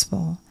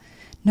gospel.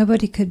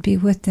 Nobody could be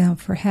with them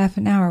for half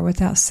an hour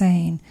without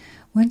saying,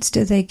 whence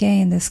do they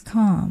gain this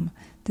calm,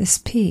 this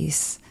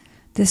peace,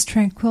 this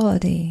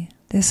tranquility,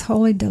 this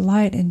holy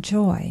delight and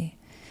joy?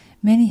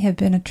 Many have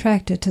been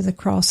attracted to the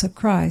cross of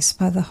Christ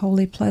by the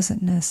holy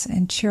pleasantness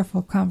and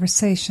cheerful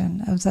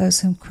conversation of those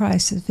whom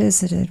Christ has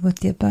visited with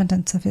the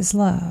abundance of his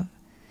love.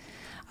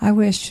 I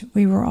wish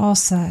we were all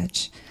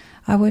such.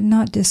 I would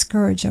not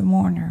discourage a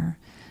mourner,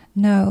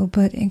 no,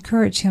 but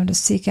encourage him to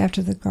seek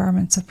after the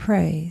garments of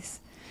praise.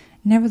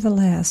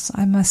 Nevertheless,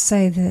 I must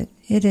say that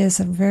it is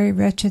a very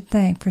wretched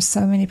thing for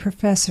so many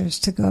professors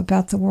to go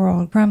about the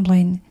world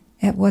grumbling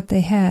at what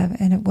they have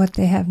and at what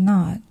they have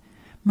not,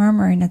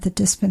 murmuring at the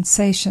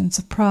dispensations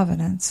of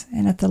providence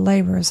and at the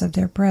labors of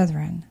their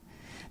brethren.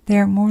 They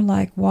are more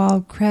like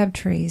wild crab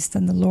trees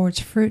than the Lord's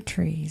fruit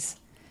trees.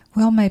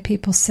 Well may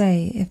people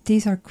say, if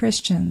these are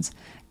Christians,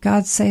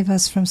 God save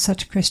us from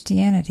such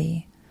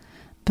Christianity.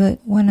 But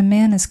when a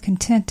man is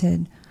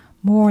contented,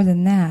 more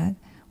than that,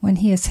 when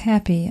he is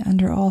happy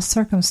under all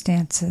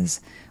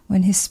circumstances,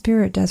 when his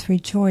spirit doth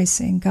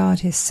rejoice in God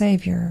his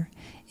Saviour,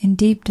 in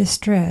deep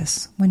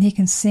distress, when he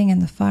can sing in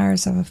the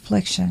fires of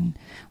affliction,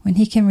 when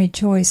he can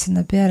rejoice in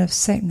the bed of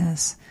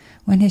sickness,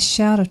 when his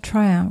shout of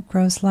triumph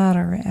grows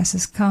louder as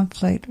his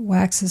conflict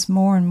waxes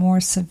more and more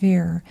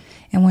severe,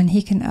 and when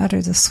he can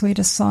utter the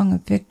sweetest song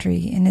of victory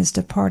in his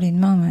departing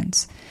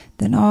moments,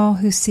 then all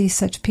who see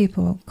such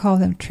people call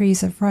them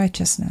trees of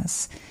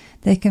righteousness.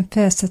 They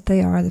confess that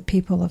they are the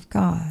people of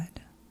God.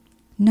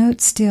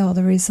 Note still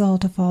the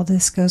result of all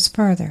this goes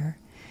further.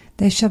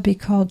 They shall be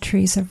called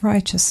trees of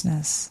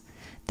righteousness,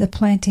 the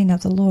planting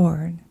of the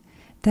Lord.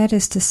 That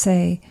is to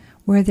say,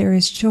 where there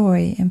is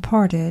joy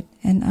imparted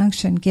and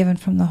unction given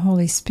from the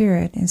Holy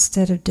Spirit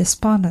instead of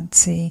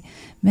despondency,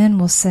 men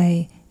will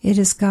say, it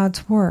is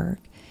God's work.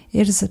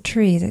 It is a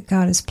tree that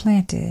God has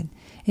planted.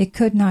 It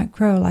could not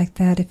grow like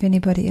that if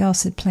anybody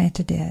else had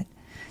planted it.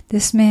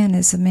 This man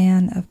is a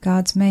man of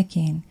God's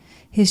making.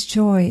 His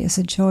joy is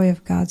a joy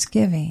of God's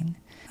giving.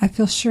 I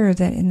feel sure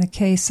that in the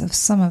case of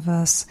some of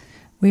us,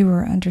 we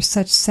were under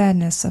such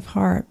sadness of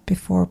heart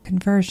before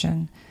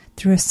conversion,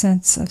 through a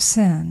sense of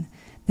sin,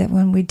 that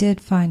when we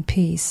did find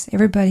peace,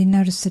 everybody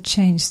noticed the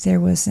change there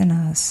was in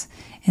us,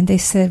 and they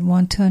said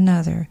one to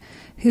another,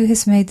 "Who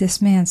has made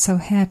this man so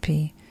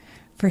happy?"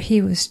 For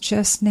he was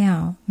just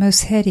now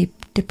most heady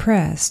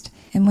depressed,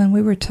 and when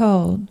we were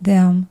told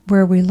them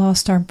where we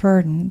lost our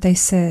burden, they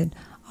said,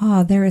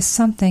 "Ah, there is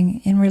something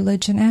in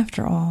religion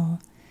after all."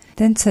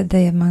 Then said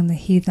they among the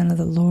heathen of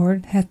the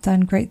Lord hath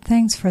done great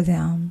things for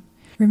them.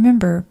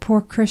 Remember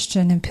poor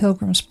Christian in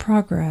Pilgrim's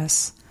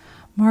Progress.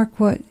 Mark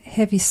what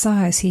heavy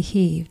sighs he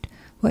heaved,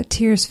 what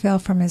tears fell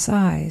from his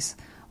eyes,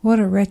 what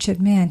a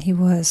wretched man he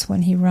was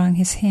when he wrung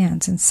his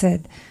hands and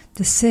said,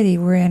 "The city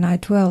wherein I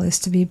dwell is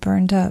to be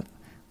burned up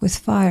with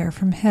fire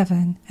from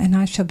heaven, and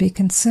I shall be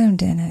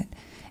consumed in it.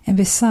 And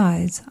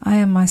besides, I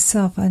am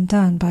myself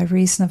undone by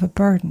reason of a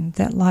burden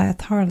that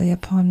lieth hardly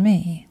upon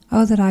me.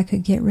 Oh, that I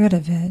could get rid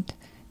of it!"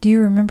 Do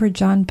you remember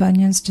John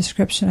Bunyan's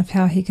description of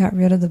how he got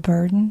rid of the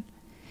burden?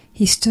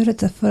 He stood at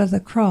the foot of the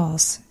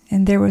cross,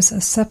 and there was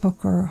a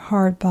sepulchre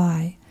hard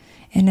by,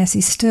 and as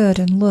he stood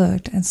and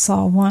looked and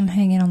saw one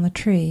hanging on the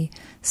tree,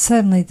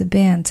 suddenly the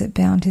bands that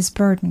bound his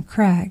burden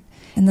cracked,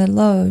 and the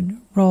load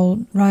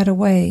rolled right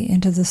away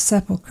into the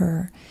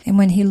sepulchre, and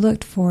when he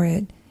looked for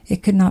it,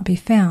 it could not be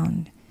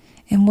found.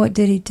 And what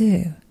did he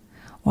do?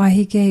 Why,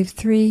 he gave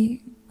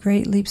 3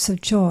 great leaps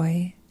of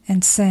joy,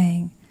 and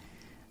sang,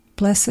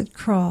 "Blessed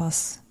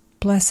cross,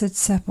 blessed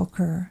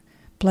sepulchre,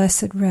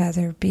 blessed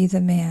rather be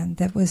the man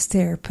that was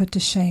there put to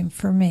shame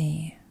for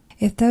me."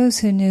 If those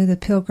who knew the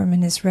pilgrim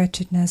in his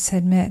wretchedness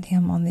had met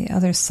him on the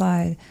other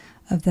side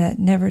of that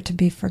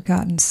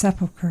never-to-be-forgotten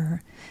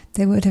sepulchre,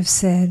 they would have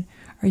said,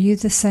 "Are you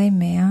the same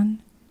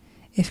man?"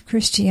 If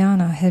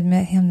Christiana had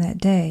met him that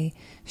day,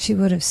 she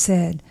would have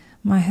said,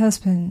 "My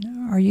husband,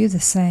 are you the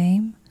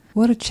same?"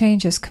 What a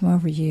change has come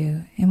over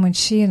you! And when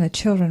she and the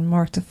children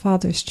marked the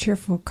father's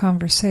cheerful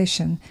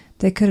conversation,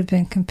 they could have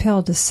been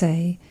compelled to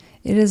say,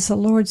 "It is the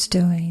Lord's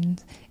doing.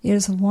 It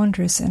is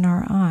wondrous in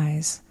our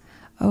eyes."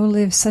 Oh,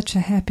 live such a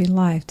happy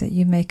life that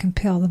you may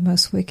compel the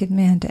most wicked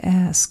man to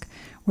ask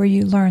where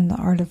you learned the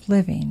art of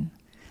living.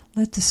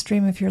 Let the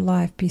stream of your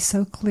life be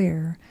so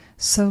clear,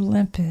 so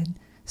limpid,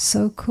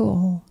 so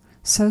cool,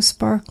 so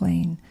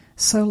sparkling,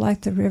 so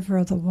like the river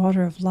of the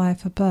water of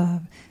life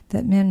above,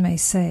 that men may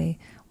say,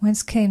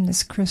 "Whence came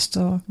this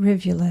crystal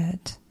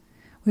rivulet?"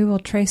 We will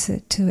trace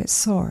it to its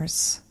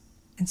source,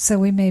 and so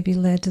we may be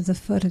led to the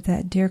foot of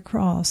that dear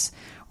cross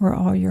where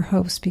all your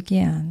hopes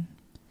begin.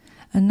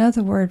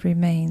 Another word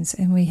remains,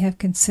 and we have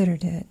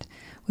considered it.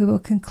 We will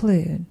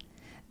conclude.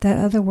 That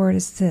other word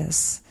is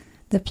this,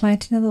 the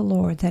planting of the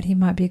Lord, that he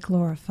might be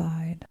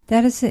glorified.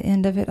 That is the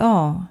end of it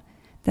all.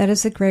 That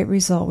is the great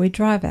result we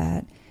drive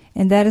at,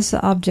 and that is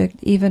the object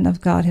even of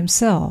God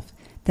himself,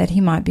 that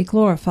he might be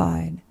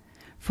glorified.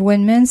 For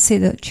when men see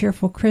the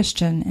cheerful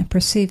Christian and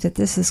perceive that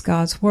this is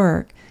God's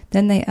work,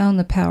 then they own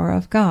the power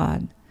of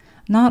God.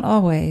 Not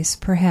always,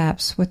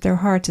 perhaps, with their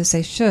hearts as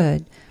they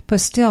should,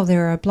 but still they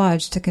are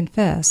obliged to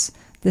confess,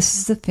 "This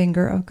is the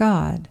finger of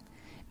God."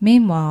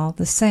 Meanwhile,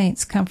 the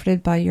saints,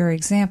 comforted by your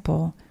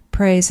example,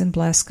 praise and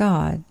bless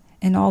God,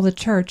 and all the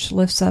church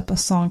lifts up a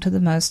song to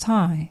the Most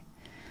High.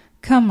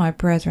 Come, my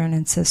brethren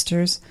and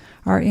sisters,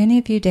 are any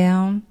of you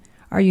down?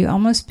 Are you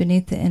almost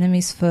beneath the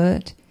enemy's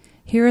foot?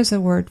 Here is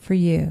a word for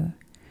you.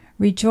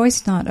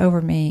 Rejoice not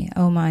over me,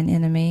 O mine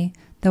enemy.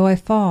 Though I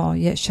fall,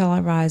 yet shall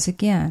I rise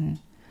again.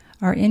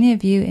 Are any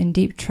of you in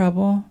deep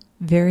trouble,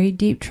 very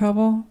deep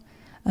trouble?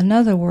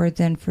 Another word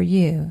then for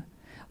you.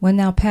 When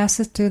thou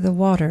passest through the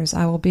waters,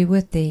 I will be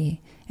with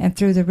thee, and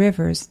through the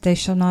rivers, they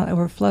shall not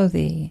overflow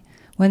thee.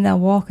 When thou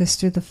walkest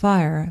through the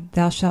fire,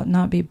 thou shalt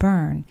not be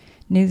burned,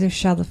 neither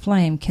shall the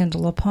flame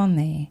kindle upon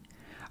thee.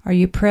 Are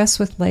you pressed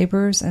with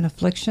labors and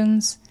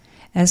afflictions?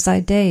 As thy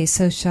days,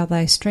 so shall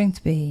thy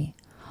strength be.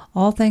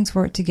 All things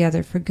work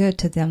together for good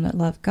to them that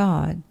love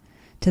God,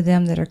 to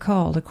them that are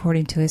called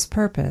according to his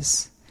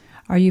purpose.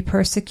 Are you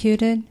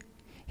persecuted?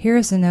 Here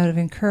is a note of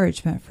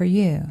encouragement for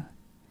you.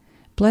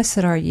 Blessed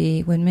are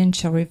ye when men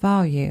shall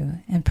revile you,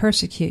 and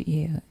persecute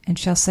you, and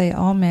shall say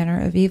all manner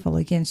of evil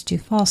against you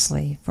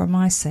falsely, for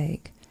my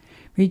sake.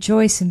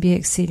 Rejoice and be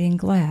exceeding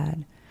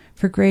glad,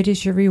 for great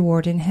is your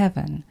reward in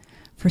heaven.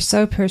 For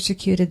so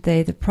persecuted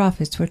they the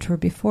prophets which were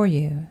before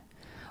you.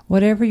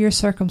 Whatever your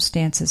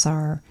circumstances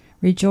are,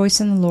 rejoice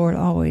in the Lord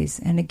always,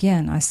 and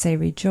again I say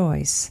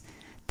rejoice.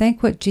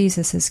 Thank what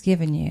Jesus has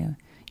given you.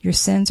 Your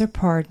sins are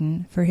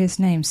pardoned for his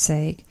name's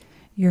sake.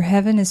 Your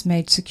heaven is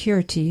made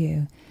secure to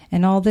you,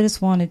 and all that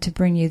is wanted to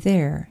bring you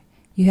there.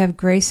 You have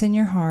grace in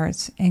your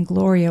hearts, and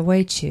glory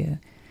awaits you.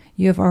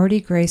 You have already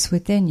grace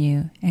within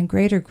you, and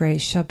greater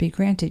grace shall be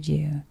granted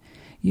you.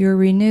 You are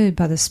renewed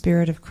by the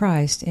Spirit of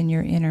Christ in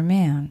your inner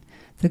man.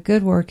 The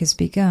good work is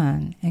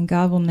begun, and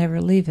God will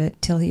never leave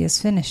it till he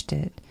has finished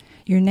it.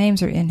 Your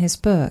names are in his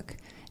book,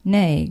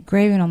 nay,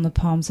 graven on the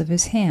palms of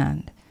his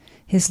hand.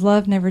 His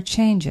love never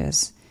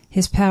changes.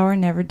 His power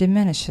never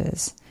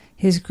diminishes.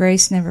 His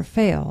grace never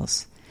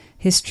fails.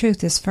 His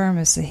truth is firm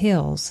as the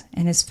hills,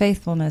 and his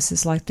faithfulness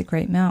is like the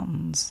great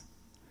mountains.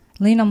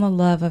 Lean on the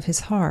love of his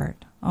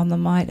heart, on the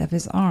might of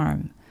his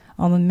arm,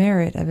 on the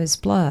merit of his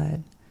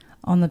blood.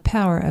 on the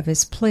power of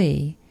his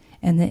plea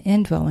and the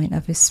indwelling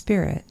of his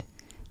Spirit.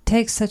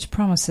 Take such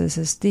promises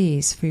as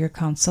these for your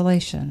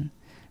consolation.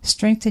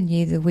 Strengthen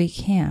ye the weak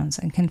hands,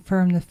 and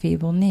confirm the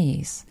feeble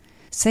knees.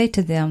 Say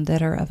to them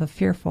that are of a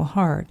fearful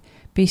heart,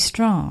 Be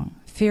strong,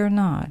 fear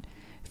not.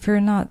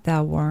 Fear not,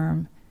 thou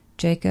worm,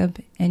 Jacob,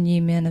 and ye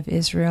men of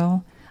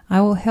Israel. I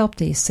will help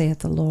thee, saith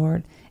the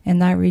Lord,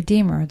 and thy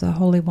Redeemer, the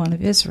Holy One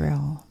of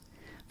Israel.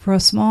 For a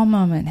small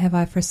moment have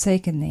I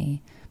forsaken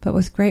thee, but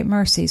with great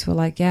mercies will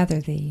I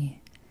gather thee.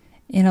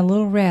 In a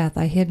little wrath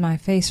I hid my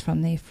face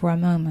from thee for a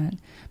moment,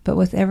 but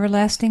with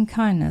everlasting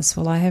kindness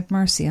will I have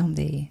mercy on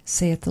thee,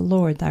 saith the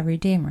Lord thy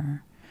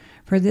Redeemer.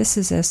 For this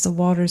is as the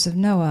waters of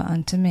Noah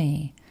unto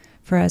me.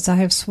 For as I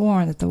have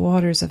sworn that the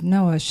waters of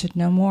Noah should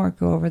no more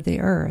go over the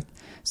earth,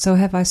 so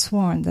have I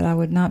sworn that I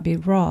would not be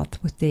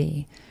wroth with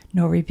thee,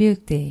 nor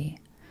rebuke thee.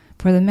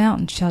 For the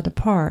mountains shall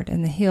depart,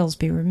 and the hills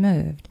be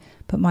removed,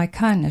 but my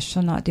kindness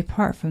shall not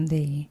depart from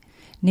thee.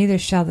 Neither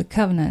shall the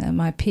covenant of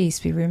my peace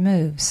be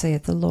removed,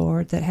 saith the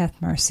Lord that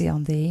hath mercy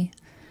on thee.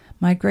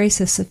 My grace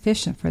is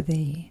sufficient for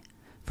thee,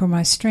 for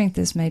my strength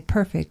is made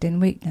perfect in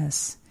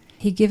weakness.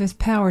 He giveth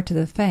power to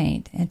the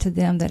faint, and to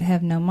them that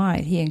have no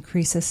might he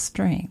increaseth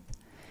strength.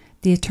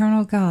 The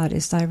eternal God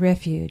is thy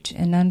refuge,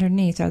 and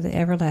underneath are the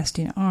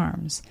everlasting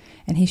arms.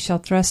 And he shall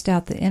thrust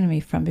out the enemy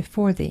from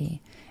before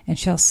thee, and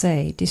shall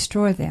say,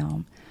 Destroy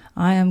them.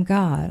 I am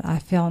God, I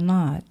fail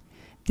not.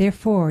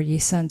 Therefore ye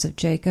sons of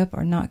Jacob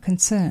are not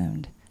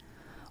consumed.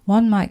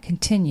 One might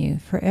continue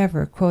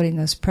forever quoting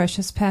those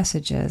precious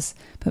passages,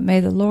 but may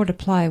the Lord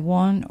apply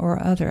one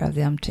or other of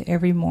them to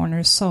every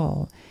mourner's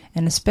soul,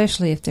 and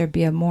especially if there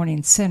be a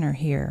mourning sinner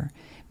here,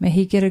 may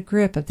he get a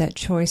grip of that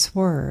choice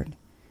word.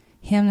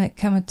 Him that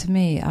cometh to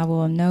me I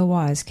will in no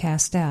wise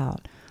cast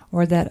out,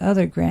 or that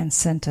other grand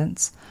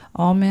sentence,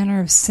 All manner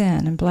of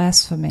sin and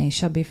blasphemy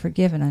shall be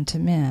forgiven unto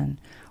men,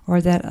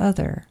 or that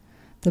other,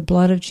 The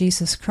blood of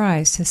Jesus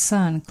Christ his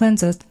Son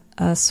cleanseth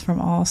us from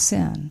all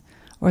sin,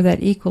 or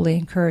that equally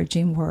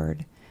encouraging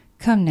word,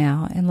 Come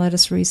now, and let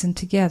us reason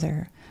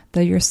together.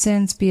 Though your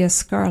sins be as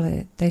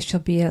scarlet, they shall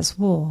be as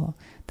wool.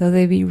 Though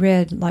they be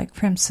red like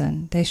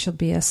crimson, they shall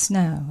be as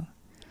snow.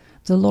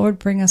 The Lord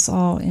bring us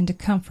all into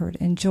comfort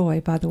and joy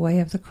by the way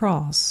of the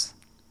cross.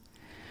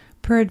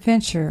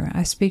 Peradventure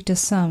I speak to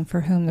some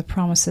for whom the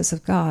promises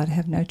of God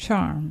have no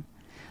charm.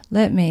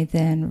 Let me,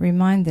 then,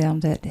 remind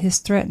them that his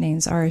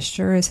threatenings are as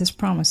sure as his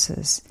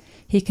promises.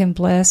 He can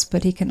bless,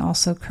 but he can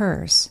also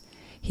curse.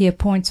 He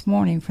appoints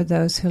mourning for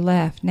those who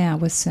laugh now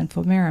with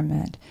sinful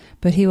merriment,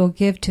 but he will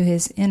give to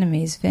his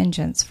enemies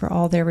vengeance for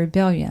all their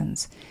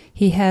rebellions.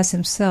 He has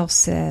himself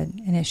said,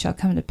 and it shall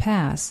come to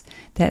pass,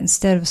 that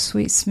instead of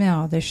sweet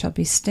smell there shall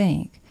be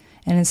stink,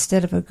 and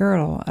instead of a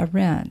girdle a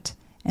rent,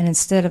 and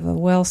instead of a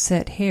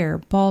well-set hair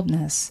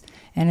baldness,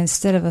 and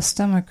instead of a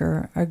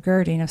stomacher a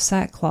girding of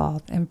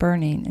sackcloth, and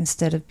burning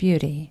instead of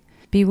beauty.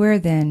 Beware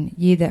then,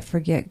 ye that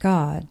forget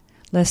God,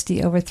 lest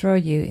he overthrow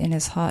you in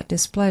his hot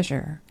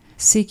displeasure.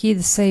 Seek ye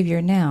the Saviour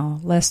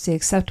now, lest the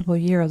acceptable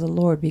year of the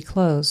Lord be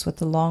closed with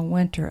the long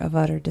winter of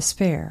utter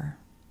despair.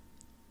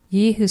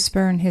 Ye who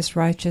spurn his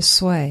righteous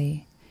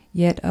sway,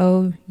 yet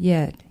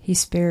he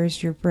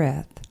spares your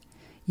breath,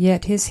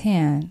 yet his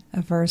hand,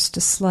 averse to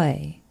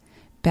slay,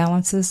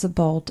 balances the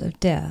bolt of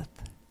death.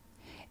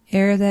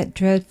 Ere that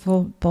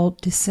dreadful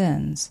bolt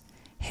descends,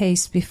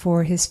 haste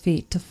before his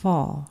feet to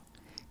fall.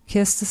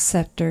 Kiss the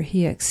scepter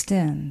he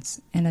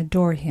extends, and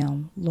adore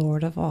him,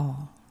 Lord of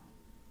all.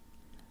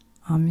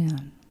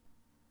 Amen.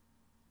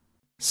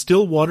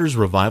 Still Waters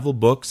Revival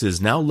Books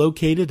is now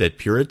located at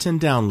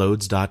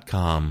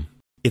PuritanDownloads.com.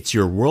 It's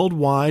your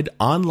worldwide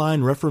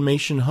online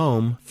Reformation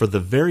home for the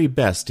very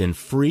best in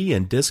free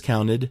and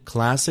discounted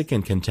classic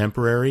and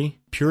contemporary,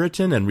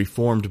 Puritan and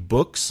Reformed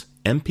books,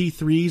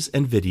 MP3s,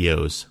 and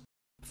videos.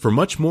 For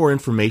much more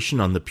information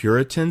on the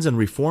Puritans and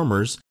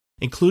Reformers,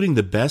 including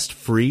the best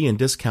free and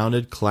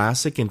discounted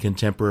classic and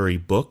contemporary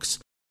books,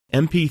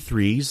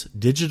 MP3s,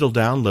 digital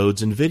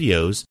downloads, and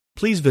videos,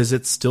 please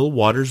visit Still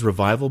Waters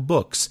Revival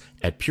Books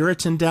at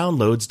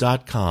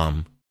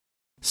PuritanDownloads.com.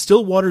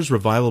 Still Waters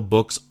Revival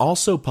Books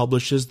also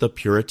publishes the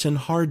Puritan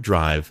Hard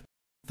Drive,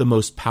 the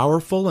most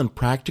powerful and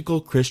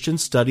practical Christian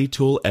study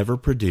tool ever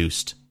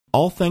produced.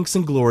 All thanks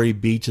and glory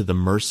be to the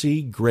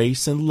mercy,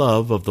 grace, and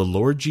love of the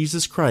Lord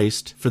Jesus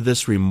Christ for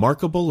this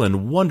remarkable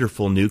and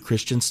wonderful new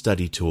Christian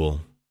study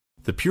tool.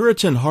 The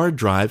Puritan Hard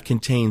Drive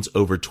contains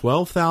over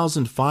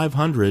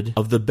 12,500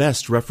 of the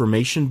best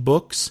Reformation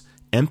books,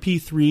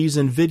 MP3s,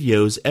 and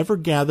videos ever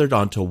gathered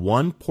onto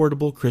one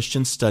portable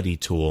Christian study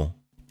tool.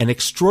 An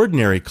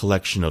extraordinary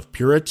collection of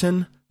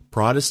Puritan,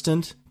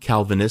 Protestant,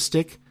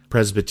 Calvinistic,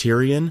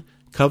 Presbyterian,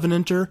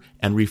 Covenanter,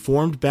 and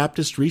Reformed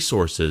Baptist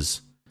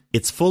resources.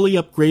 It's fully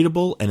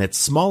upgradable and it's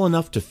small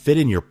enough to fit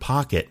in your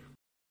pocket.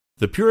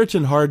 The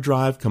Puritan Hard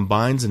Drive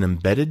combines an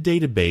embedded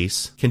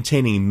database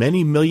containing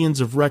many millions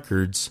of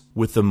records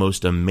with the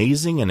most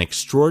amazing and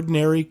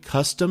extraordinary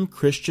custom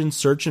Christian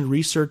search and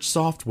research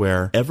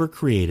software ever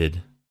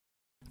created.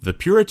 The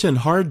Puritan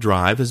Hard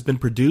Drive has been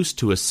produced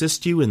to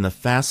assist you in the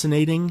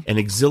fascinating and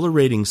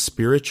exhilarating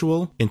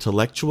spiritual,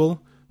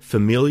 intellectual,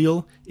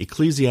 familial,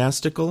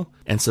 ecclesiastical,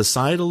 and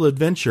societal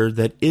adventure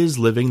that is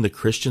living the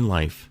Christian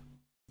life.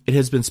 It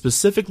has been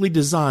specifically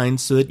designed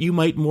so that you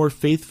might more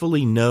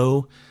faithfully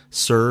know,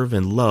 serve,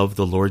 and love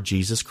the Lord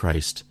Jesus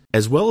Christ,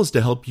 as well as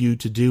to help you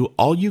to do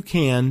all you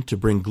can to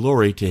bring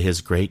glory to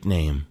His great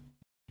name.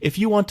 If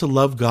you want to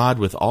love God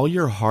with all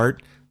your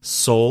heart,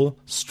 soul,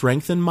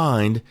 strength, and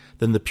mind,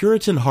 then the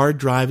Puritan Hard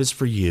Drive is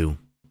for you.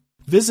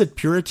 Visit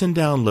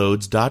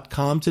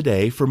PuritanDownloads.com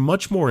today for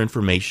much more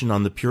information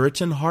on the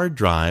Puritan Hard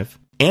Drive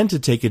and to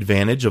take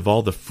advantage of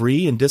all the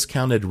free and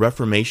discounted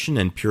Reformation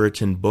and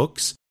Puritan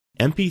books,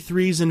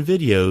 MP3s, and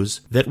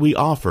videos that we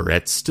offer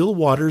at Still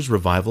Waters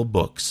Revival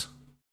Books.